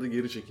dövüşecek ya da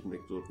geri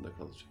çekilmek zorunda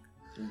kalacak.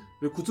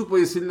 Ve kutup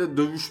ayısıyla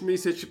dövüşmeyi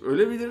seçip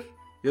ölebilir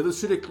ya da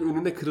sürekli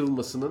önüne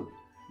kırılmasının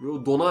ve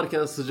o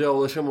donarken sıcağa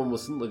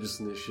ulaşamamasının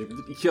acısını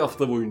yaşayabilir 2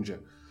 hafta boyunca.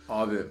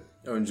 Abi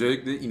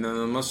öncelikle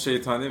inanılmaz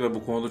şeytani ve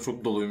bu konuda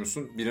çok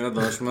doluymuşsun. Birine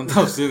danışmanı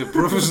tavsiye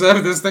ediyorum.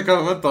 Profesyonel destek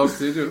almanı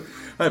tavsiye ediyorum.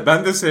 Hayır,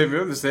 ben de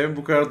sevmiyorum da senin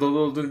bu kadar dolu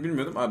olduğunu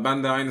bilmiyordum. Abi,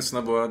 ben de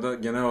aynısına bu arada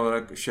genel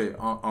olarak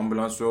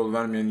ambulans yol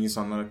vermeyen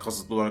insanlara,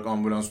 kasıtlı olarak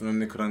ambulansın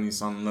önüne kıran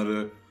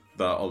insanları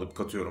da alıp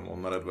katıyorum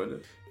onlara böyle.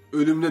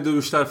 Ölümle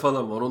dövüşler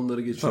falan var.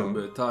 Onları geçiyorum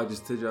tamam. Böyle taciz,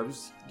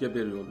 tecavüz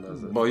geberiyor onlar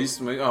zaten.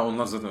 Bahis mi?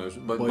 Onlar zaten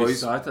öyle. Bahis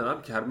zaten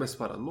abi kermes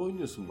paranla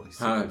oynuyorsun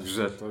bahis. Ha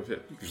güzel. Tabii.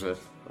 Güzel.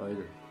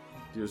 Aynen.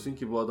 Diyorsun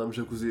ki bu adam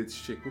jacuzzi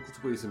yetişecek mi,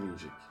 kutup ayısı mı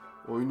yiyecek?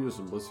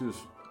 Oynuyorsun,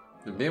 basıyorsun.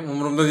 Benim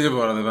umurumda değil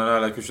bu arada. Ben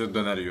hala köşede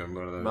döner yiyorum bu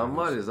arada. Ben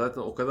var ya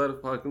zaten o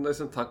kadar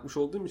farkındaysan takmış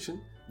olduğum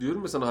için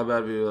diyorum ya sana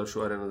haber veriyorlar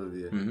şu arenada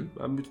diye. Hı-hı.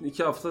 Ben bütün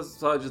 2 hafta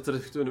sadece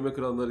trafikte önüme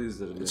kıranları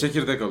izlerim. Yani.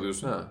 Çekirdek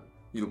alıyorsun. Ha.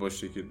 Yılbaşı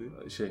çekirdeği.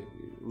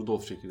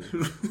 Rudolf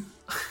çekirdeği.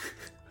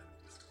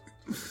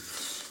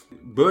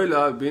 Böyle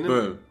abi benim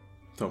böyle.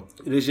 Tamam.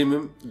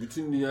 Rejimim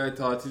bütün dünyaya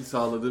tatil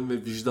sağladığım ve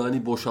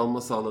vicdani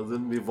boşalma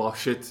sağladığım bir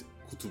vahşet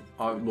kutup.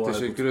 Abi Noel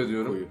teşekkür kutup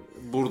ediyorum. koyu.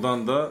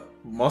 Buradan da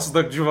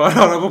Maslak civarı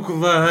araba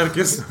kullanan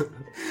herkes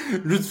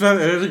lütfen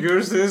eğer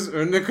görürseniz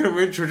önüne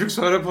kırmayın, çocuk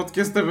sonra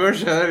podcast'te böyle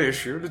şeyler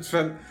yaşıyor.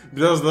 Lütfen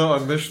biraz daha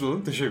anlayışlı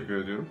olun. Teşekkür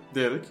ediyorum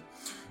diyerek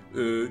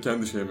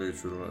kendi şeyime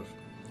geçiyorum abi.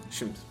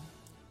 Şimdi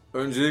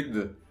öncelikle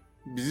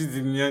bizi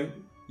dinleyen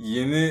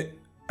yeni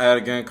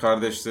ergen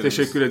kardeşlerimiz.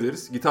 Teşekkür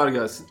ederiz. Gitar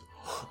gelsin.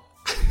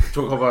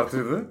 Çok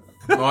abartıydı.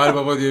 Noel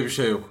Baba diye bir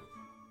şey yok.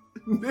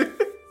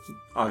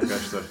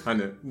 Arkadaşlar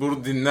hani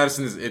bunu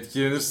dinlersiniz,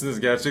 etkilenirsiniz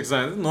gerçek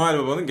zannedin. Noel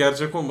Baba'nın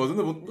gerçek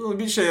olmadığını bunu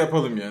bir şey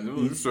yapalım yani.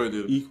 Bunu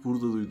söyleyelim. İlk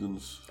burada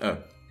duydunuz. Evet.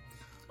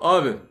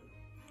 Abi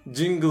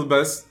Jingle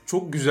Bells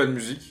çok güzel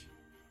müzik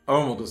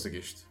ama modası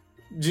geçti.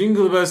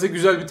 Jingle Bells'e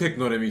güzel bir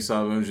tekno remix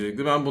abi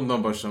öncelikle. Ben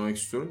bundan başlamak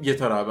istiyorum.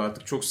 Yeter abi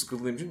artık çok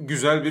sıkıldığım için.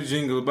 Güzel bir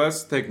Jingle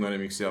Bells tekno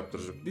remix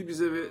yaptıracağım. Bir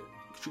bize bir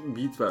küçük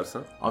bir beat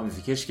versen. Abi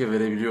keşke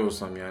verebiliyor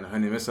olsam yani.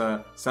 Hani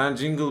mesela sen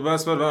Jingle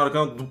Bells ver ben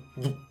arkadan dup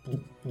dup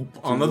dup dup.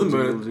 Anladın mı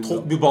böyle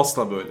tok bir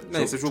basla böyle.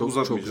 Neyse çok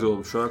uzatmayacağım. Çok güzel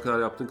olmuş. Şu ana kadar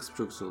yaptığın kısım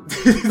çok güzel olmuş.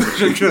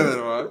 Teşekkür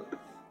ederim abi.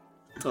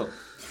 Tamam.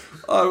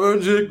 Abi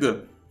öncelikle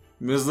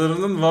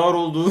mezarının var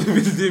olduğunu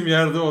bildiğim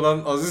yerde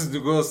olan Aziz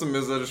Nigolas'ın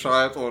mezarı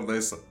şayet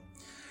oradaysa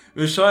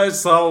ve şayet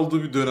sağ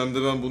olduğu bir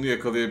dönemde ben bunu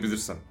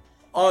yakalayabilirsem.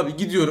 Abi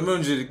gidiyorum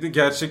öncelikle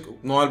gerçek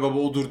Noel Baba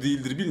odur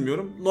değildir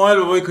bilmiyorum.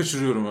 Noel Baba'yı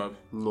kaçırıyorum abi.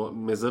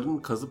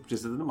 Mezarını kazıp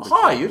cesedini mi?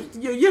 Hayır.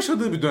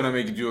 Yaşadığı bir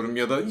döneme gidiyorum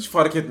ya da hiç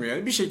fark etmiyor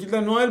yani. Bir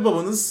şekilde Noel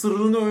Baba'nın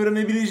sırrını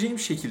öğrenebileceğim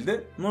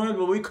şekilde Noel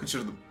Baba'yı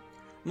kaçırdım.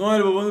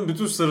 Noel Baba'nın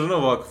bütün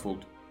sırrına vakıf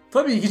oldum.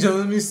 Tabii ki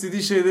canımın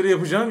istediği şeyleri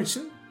yapacağım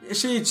için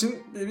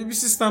bir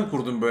sistem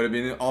kurdum böyle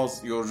beni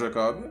az yoracak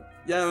abi.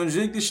 Yani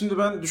öncelikle şimdi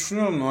ben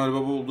düşünüyorum Noel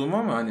Baba olduğumu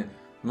ama hani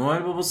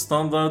Noel Baba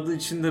standardı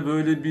içinde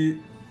böyle bir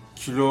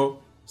kilo,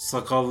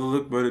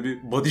 sakallılık, böyle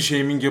bir body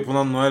shaming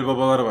yapılan Noel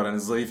Babalar var. Hani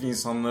zayıf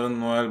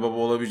insanların Noel Baba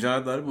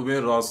olabileceğine dair bu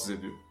beni rahatsız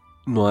ediyor.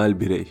 Noel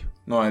birey.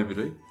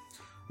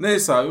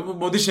 Neyse abi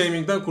bu body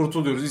shaming'den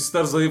kurtuluyoruz.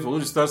 İster zayıf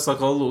olur, ister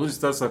sakallı olur,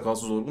 ister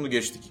sakalsız olur. Bunu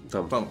geçtik.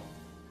 Tamam.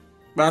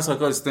 Ben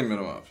sakal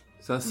istemiyorum abi.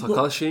 Sen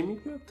sakal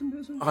shaming mi yaptın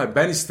biraz önce? Hayır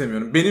ben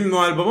istemiyorum. Benim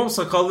Noel Babam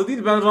sakallı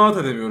değil, ben rahat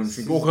edemiyorum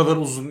çünkü o kadar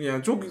uzun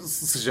yani çok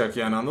sıcak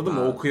yani anladın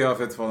mı? O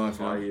kıyafet falan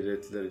filan.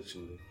 Hayretler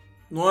içinde.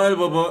 Noel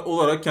Baba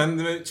olarak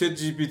kendime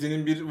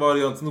ChatGPT'nin bir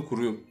varyantını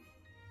kuruyorum.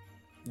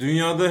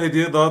 Dünyada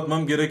hediye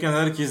dağıtmam gereken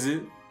herkesi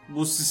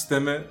bu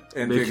sisteme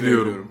entegre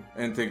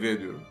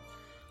ediyorum.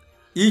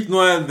 İlk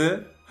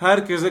Noel'de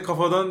herkese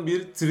kafadan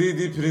bir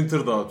 3D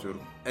printer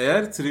dağıtıyorum.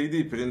 Eğer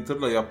 3D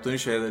printerla yaptığın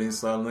şeyler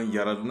insanlığın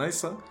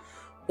yararınaysa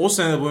o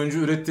sene boyunca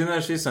ürettiğin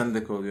her şey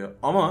sende kalıyor.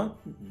 Ama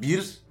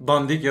bir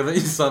dandik ya da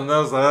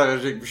insanlara zarar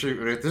verecek bir şey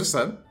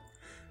üretirsen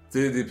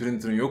 3D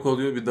printer'ın yok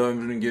oluyor. Bir daha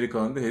ömrünün geri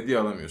kalanında hediye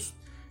alamıyorsun.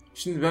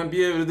 Şimdi ben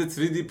bir evrede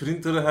 3D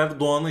printer'ı her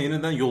doğana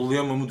yeniden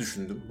yollayamamı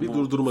düşündüm. Bir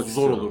durdurmak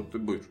zor istiyorum.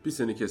 olur. Buyur. Bir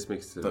seni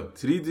kesmek istedim.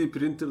 Tabii. 3D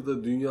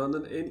printer'da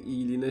dünyanın en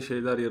iyiliğine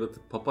şeyler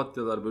yaratıp,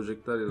 papatyalar,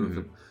 böcekler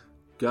yaratıp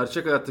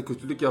gerçek hayatta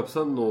kötülük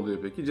yapsan ne oluyor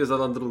peki?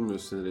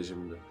 Cezalandırılmıyorsun senin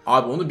rejiminde.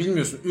 Abi onu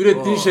bilmiyorsun.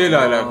 Ürettiğin şeyle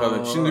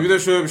alakalı. Şimdi bir de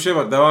şöyle bir şey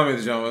var. Devam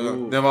edeceğim.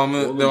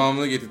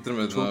 Devamını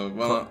getirttirmedin abi.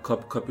 Bana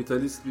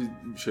kapitalist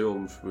bir şey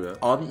olmuş bu ya.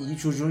 Abi iyi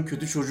çocuğun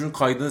kötü çocuğun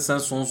kaydını sen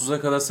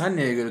sonsuza kadar sen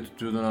neye göre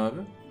tutuyordun abi?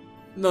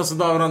 Nasıl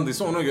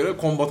davrandıysa ona göre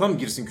kombata mı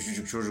girsin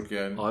küçücük çocuk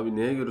yani? Abi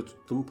neye göre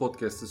tuttuğumu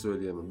podcast'te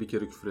söyleyemem. Bir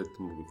kere küfür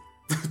ettim bugün.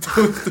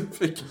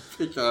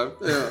 Peki abi.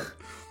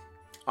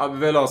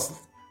 Abi velhasıl.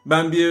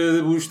 Ben bir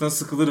evde bu işten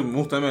sıkılırım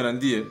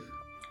muhtemelen diye.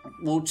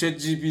 Bu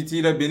ChatGPT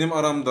ile benim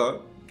aramda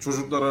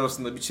çocuklar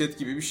arasında bir chat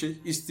gibi bir şey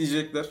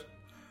isteyecekler.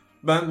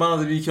 Bana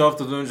da bir iki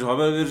haftadan önce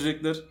haber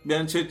verecekler.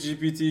 Ben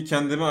ChatGPT'yi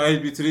kendime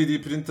ait bir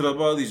 3D printer'a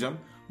bağlayacağım.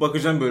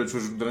 Bakacağım böyle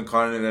çocukların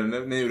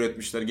karnelerine ne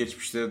üretmişler,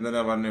 geçmişlerinde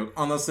ne var ne yok.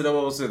 Anasıyla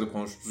babasıyla da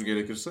konuşuruz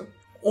gerekirse.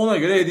 Ona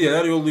göre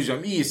hediyeler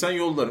yollayacağım. İyiysen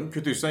yollarım,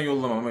 kötüysen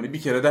yollamam. Hani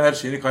bir kere de her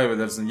şeyini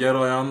kaybedersin. Yer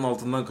ayağının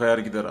altından kayar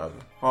gider abi.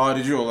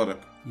 Harici olarak.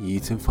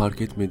 Yiğit'in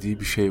fark etmediği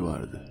bir şey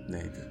vardı.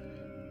 Neydi?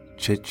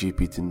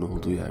 ChatGPT'nin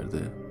olduğu yerde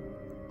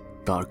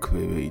Dark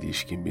Web'e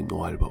ilişkin bir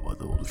Noel Baba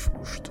da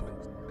oluşmuştu.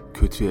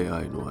 Kötü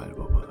AI Noel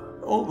Baba.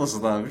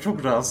 Olmasın abi.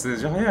 Çok rahatsız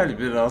edici. Hayali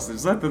bir rahatsız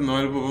edici. Zaten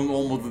Noel Baba'nın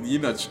olmadığını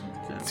yeni açıkladık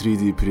yani.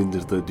 3D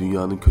printer'da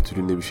dünyanın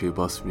kötülüğüne bir şey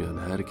basmayan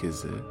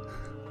herkese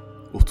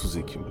 30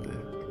 Ekim'de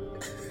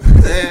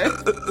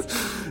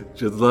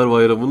Cadılar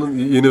Bayramı'nın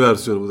yeni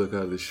versiyonu bu da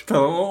kardeşim.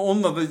 Tamam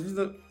onunla da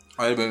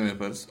ayrı bölüm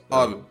yaparız. Evet.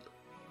 Abi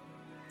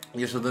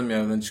yaşadığım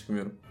yerden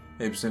çıkmıyorum.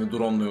 Hepsini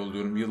drone'la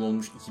yolluyorum. Yıl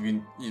olmuş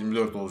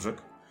 2024 olacak.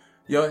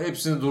 Ya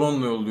hepsini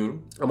drone'la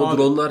yolluyorum. Ama abi,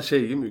 drone'lar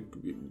şey değil mi?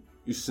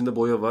 Üstünde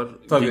boya var.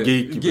 Tabii,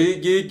 geyik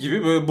gibi. Geyik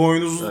gibi böyle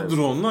boynuzlu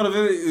drone'lar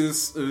ve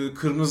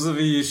kırmızı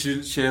ve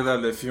yeşil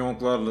şeylerle,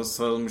 fiyonklarla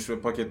sarılmış ve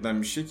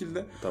paketlenmiş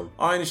şekilde. Tamam.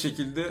 Aynı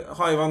şekilde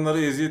hayvanlara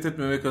eziyet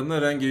etmemek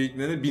adına ren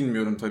geyiklerini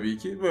bilmiyorum tabii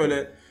ki.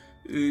 Böyle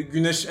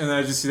güneş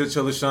enerjisiyle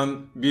çalışan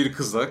bir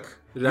kızak.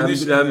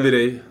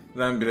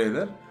 Ren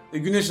bireyler.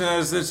 Güneş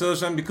enerjisiyle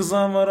çalışan bir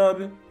kızağım var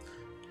abi.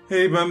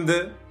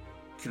 Heybemde,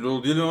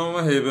 kilolu değilim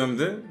ama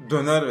heybemde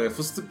döner ve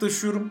fıstık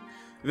taşıyorum.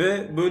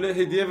 Ve böyle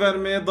hediye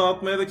vermeye,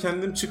 dağıtmaya da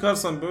kendim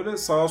çıkarsam böyle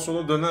sağa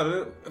sola döner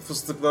ve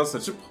fıstıklar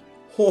saçıp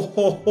ho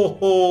ho ho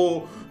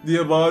ho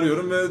diye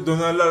bağırıyorum ve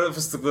dönerler ve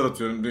fıstıklar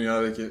atıyorum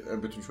dünyadaki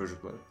bütün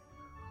çocuklara.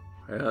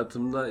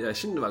 Hayatımda ya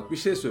şimdi bak bir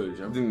şey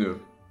söyleyeceğim. Dinliyorum.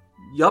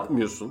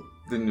 Yapmıyorsun.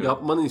 Dinliyorum.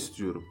 Yapmanı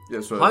istiyorum.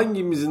 Ya söyle.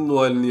 Hangimizin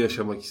Noel'ini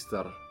yaşamak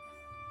ister?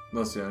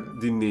 Nasıl yani?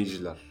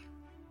 Dinleyiciler.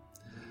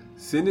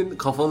 Senin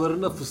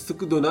kafalarına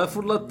fıstıklı döner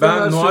fırlattığın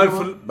Ben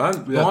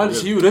Noel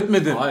şeyi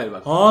üretmedim. Hayır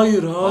bak.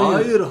 Hayır.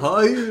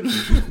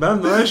 Hayır.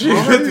 Ben Noel şeyi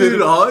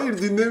üretmedim.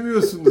 Hayır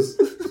dinlemiyorsunuz.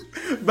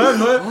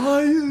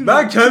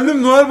 Ben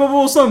kendim Noel Baba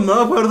olsam ne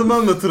yapardım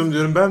anlatırım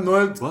diyorum. Ben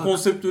Noel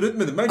konsepti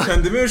üretmedim. Ben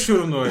kendime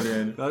yaşıyorum Noel'i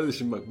yani.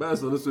 Kardeşim bak ben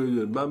sana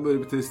söylüyorum. Ben böyle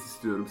bir test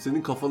istiyorum.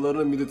 Senin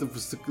kafalarına milletin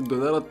fıstıklı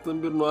döner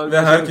attığın bir Noel.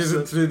 Ve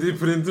herkesin 3D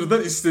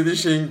printer'dan istediği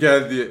şeyin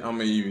geldiği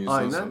ama iyi bir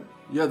insansın. Aynen.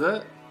 Ya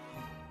da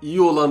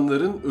iyi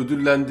olanların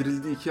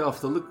ödüllendirildiği 2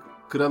 haftalık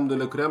krem de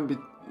la krem bir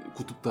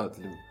kutup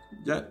tatili mi?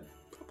 Yani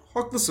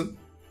haklısın.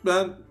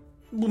 Ben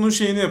bunun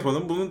şeyini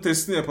yapalım. Bunun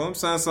testini yapalım.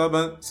 Sen sağ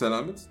ben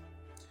selamet.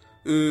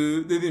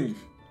 Dediğim gibi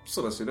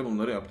sırasıyla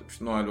bunları yaptım.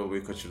 İşte Noel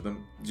Baba'yı kaçırdım.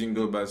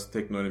 Jingle Bells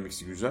Tekno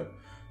Remix'i güzel.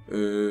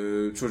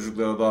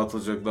 Çocuklara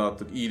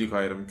dağıttık. İyilik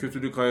ayrımı,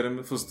 kötülük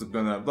ayrımı, fıstık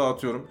döner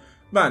dağıtıyorum.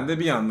 Ben de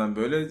bir yandan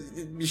böyle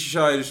bir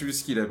şişe ayrışı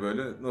viskiyle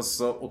böyle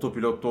nasılsa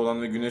otopilotta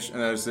olan ve güneş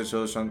enerjisiyle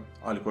çalışan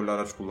alkollü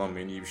araç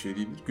kullanmayın, iyi bir şey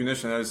değildir.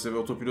 Güneş enerjisi ve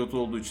otopilotu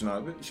olduğu için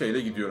abi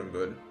şeyle gidiyorum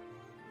böyle.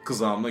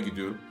 Kızağımla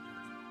gidiyorum.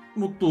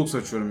 Mutluluk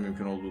saçıyorum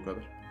mümkün olduğu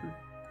kadar.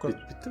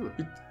 Bitti mi?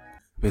 Bitti.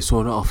 Ve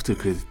sonra after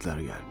kreditler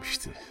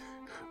gelmişti.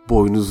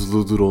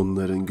 Boynuzludur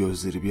onların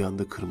gözleri bir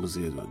anda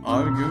kırmızıya döndü.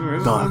 Abi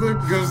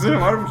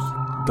gözleri varmış.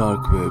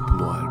 Dark Web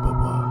Noel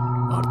Baba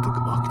artık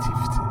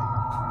aktifti.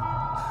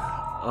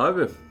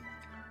 Abi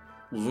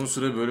uzun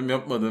süre bölüm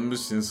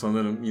yapmadığımız için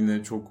sanırım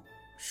yine çok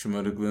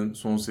şımarıklığın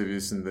son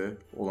seviyesinde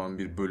olan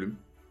bir bölüm.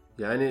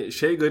 Yani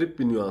garip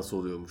bir nüans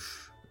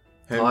oluyormuş.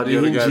 Hem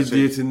tarihin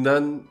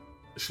ciddiyetinden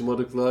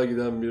şımarıklığa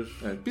giden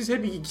bir... Evet, biz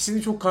hep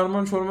ikisini çok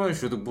karman çorman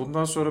yaşıyorduk.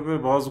 Bundan sonra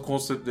böyle bazı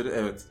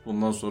konseptleri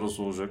bundan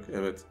sonrası olacak.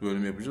 Evet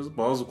bölüm yapacağız.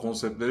 Bazı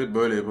konseptleri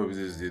böyle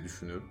yapabiliriz diye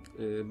düşünüyorum.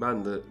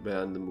 Ben de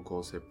beğendim bu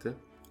konsepti.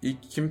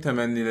 İlk kim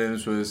temennilerini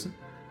söylesin?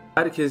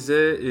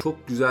 Herkese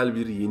çok güzel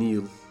bir yeni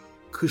yıl.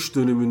 Kış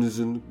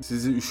dönümünüzün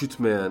sizi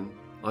üşütmeyen,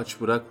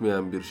 aç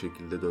bırakmayan bir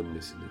şekilde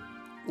dönmesini.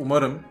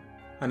 Umarım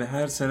hani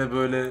her sene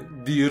böyle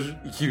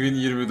Dear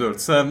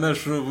 2024 senden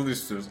şunu bunu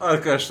istiyoruz.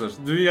 Arkadaşlar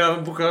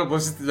dünyanın bu kadar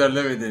basit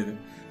ilerlemediğini,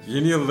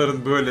 yeni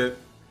yılların böyle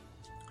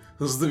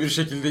hızlı bir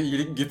şekilde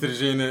iyilik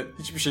getireceğine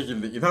hiçbir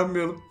şekilde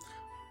inanmıyorum.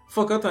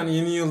 Fakat hani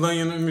yeni yıldan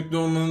yana ümitli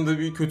olmanın da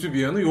bir kötü bir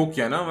yanı yok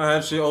yani ama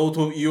her şey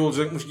auto iyi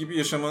olacakmış gibi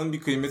yaşamanın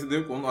bir kıymeti de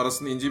yok. Onun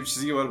arasında ince bir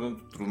çizgi var, bunun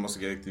tutturulması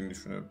gerektiğini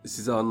düşünüyorum.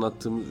 Size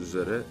anlattığımız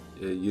üzere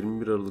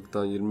 21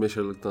 Aralık'tan 25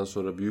 Aralık'tan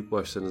sonra büyük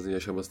başlarınızın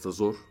yaşaması da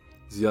zor.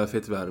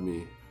 Ziyafet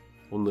vermeyi,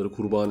 onları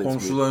kurban etmeyi.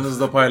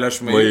 Komşularınızla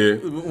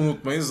paylaşmayı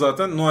unutmayın.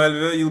 Zaten Noel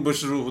ve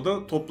yılbaşı ruhu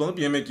da toplanıp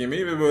yemek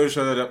yemeyi ve böyle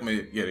şeyler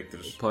yapmayı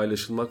gerektirir.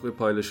 Paylaşılmak ve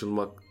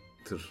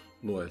paylaşılmaktır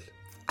Noel.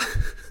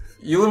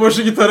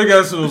 Yılbaşı gitarı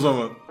gelsin o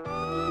zaman.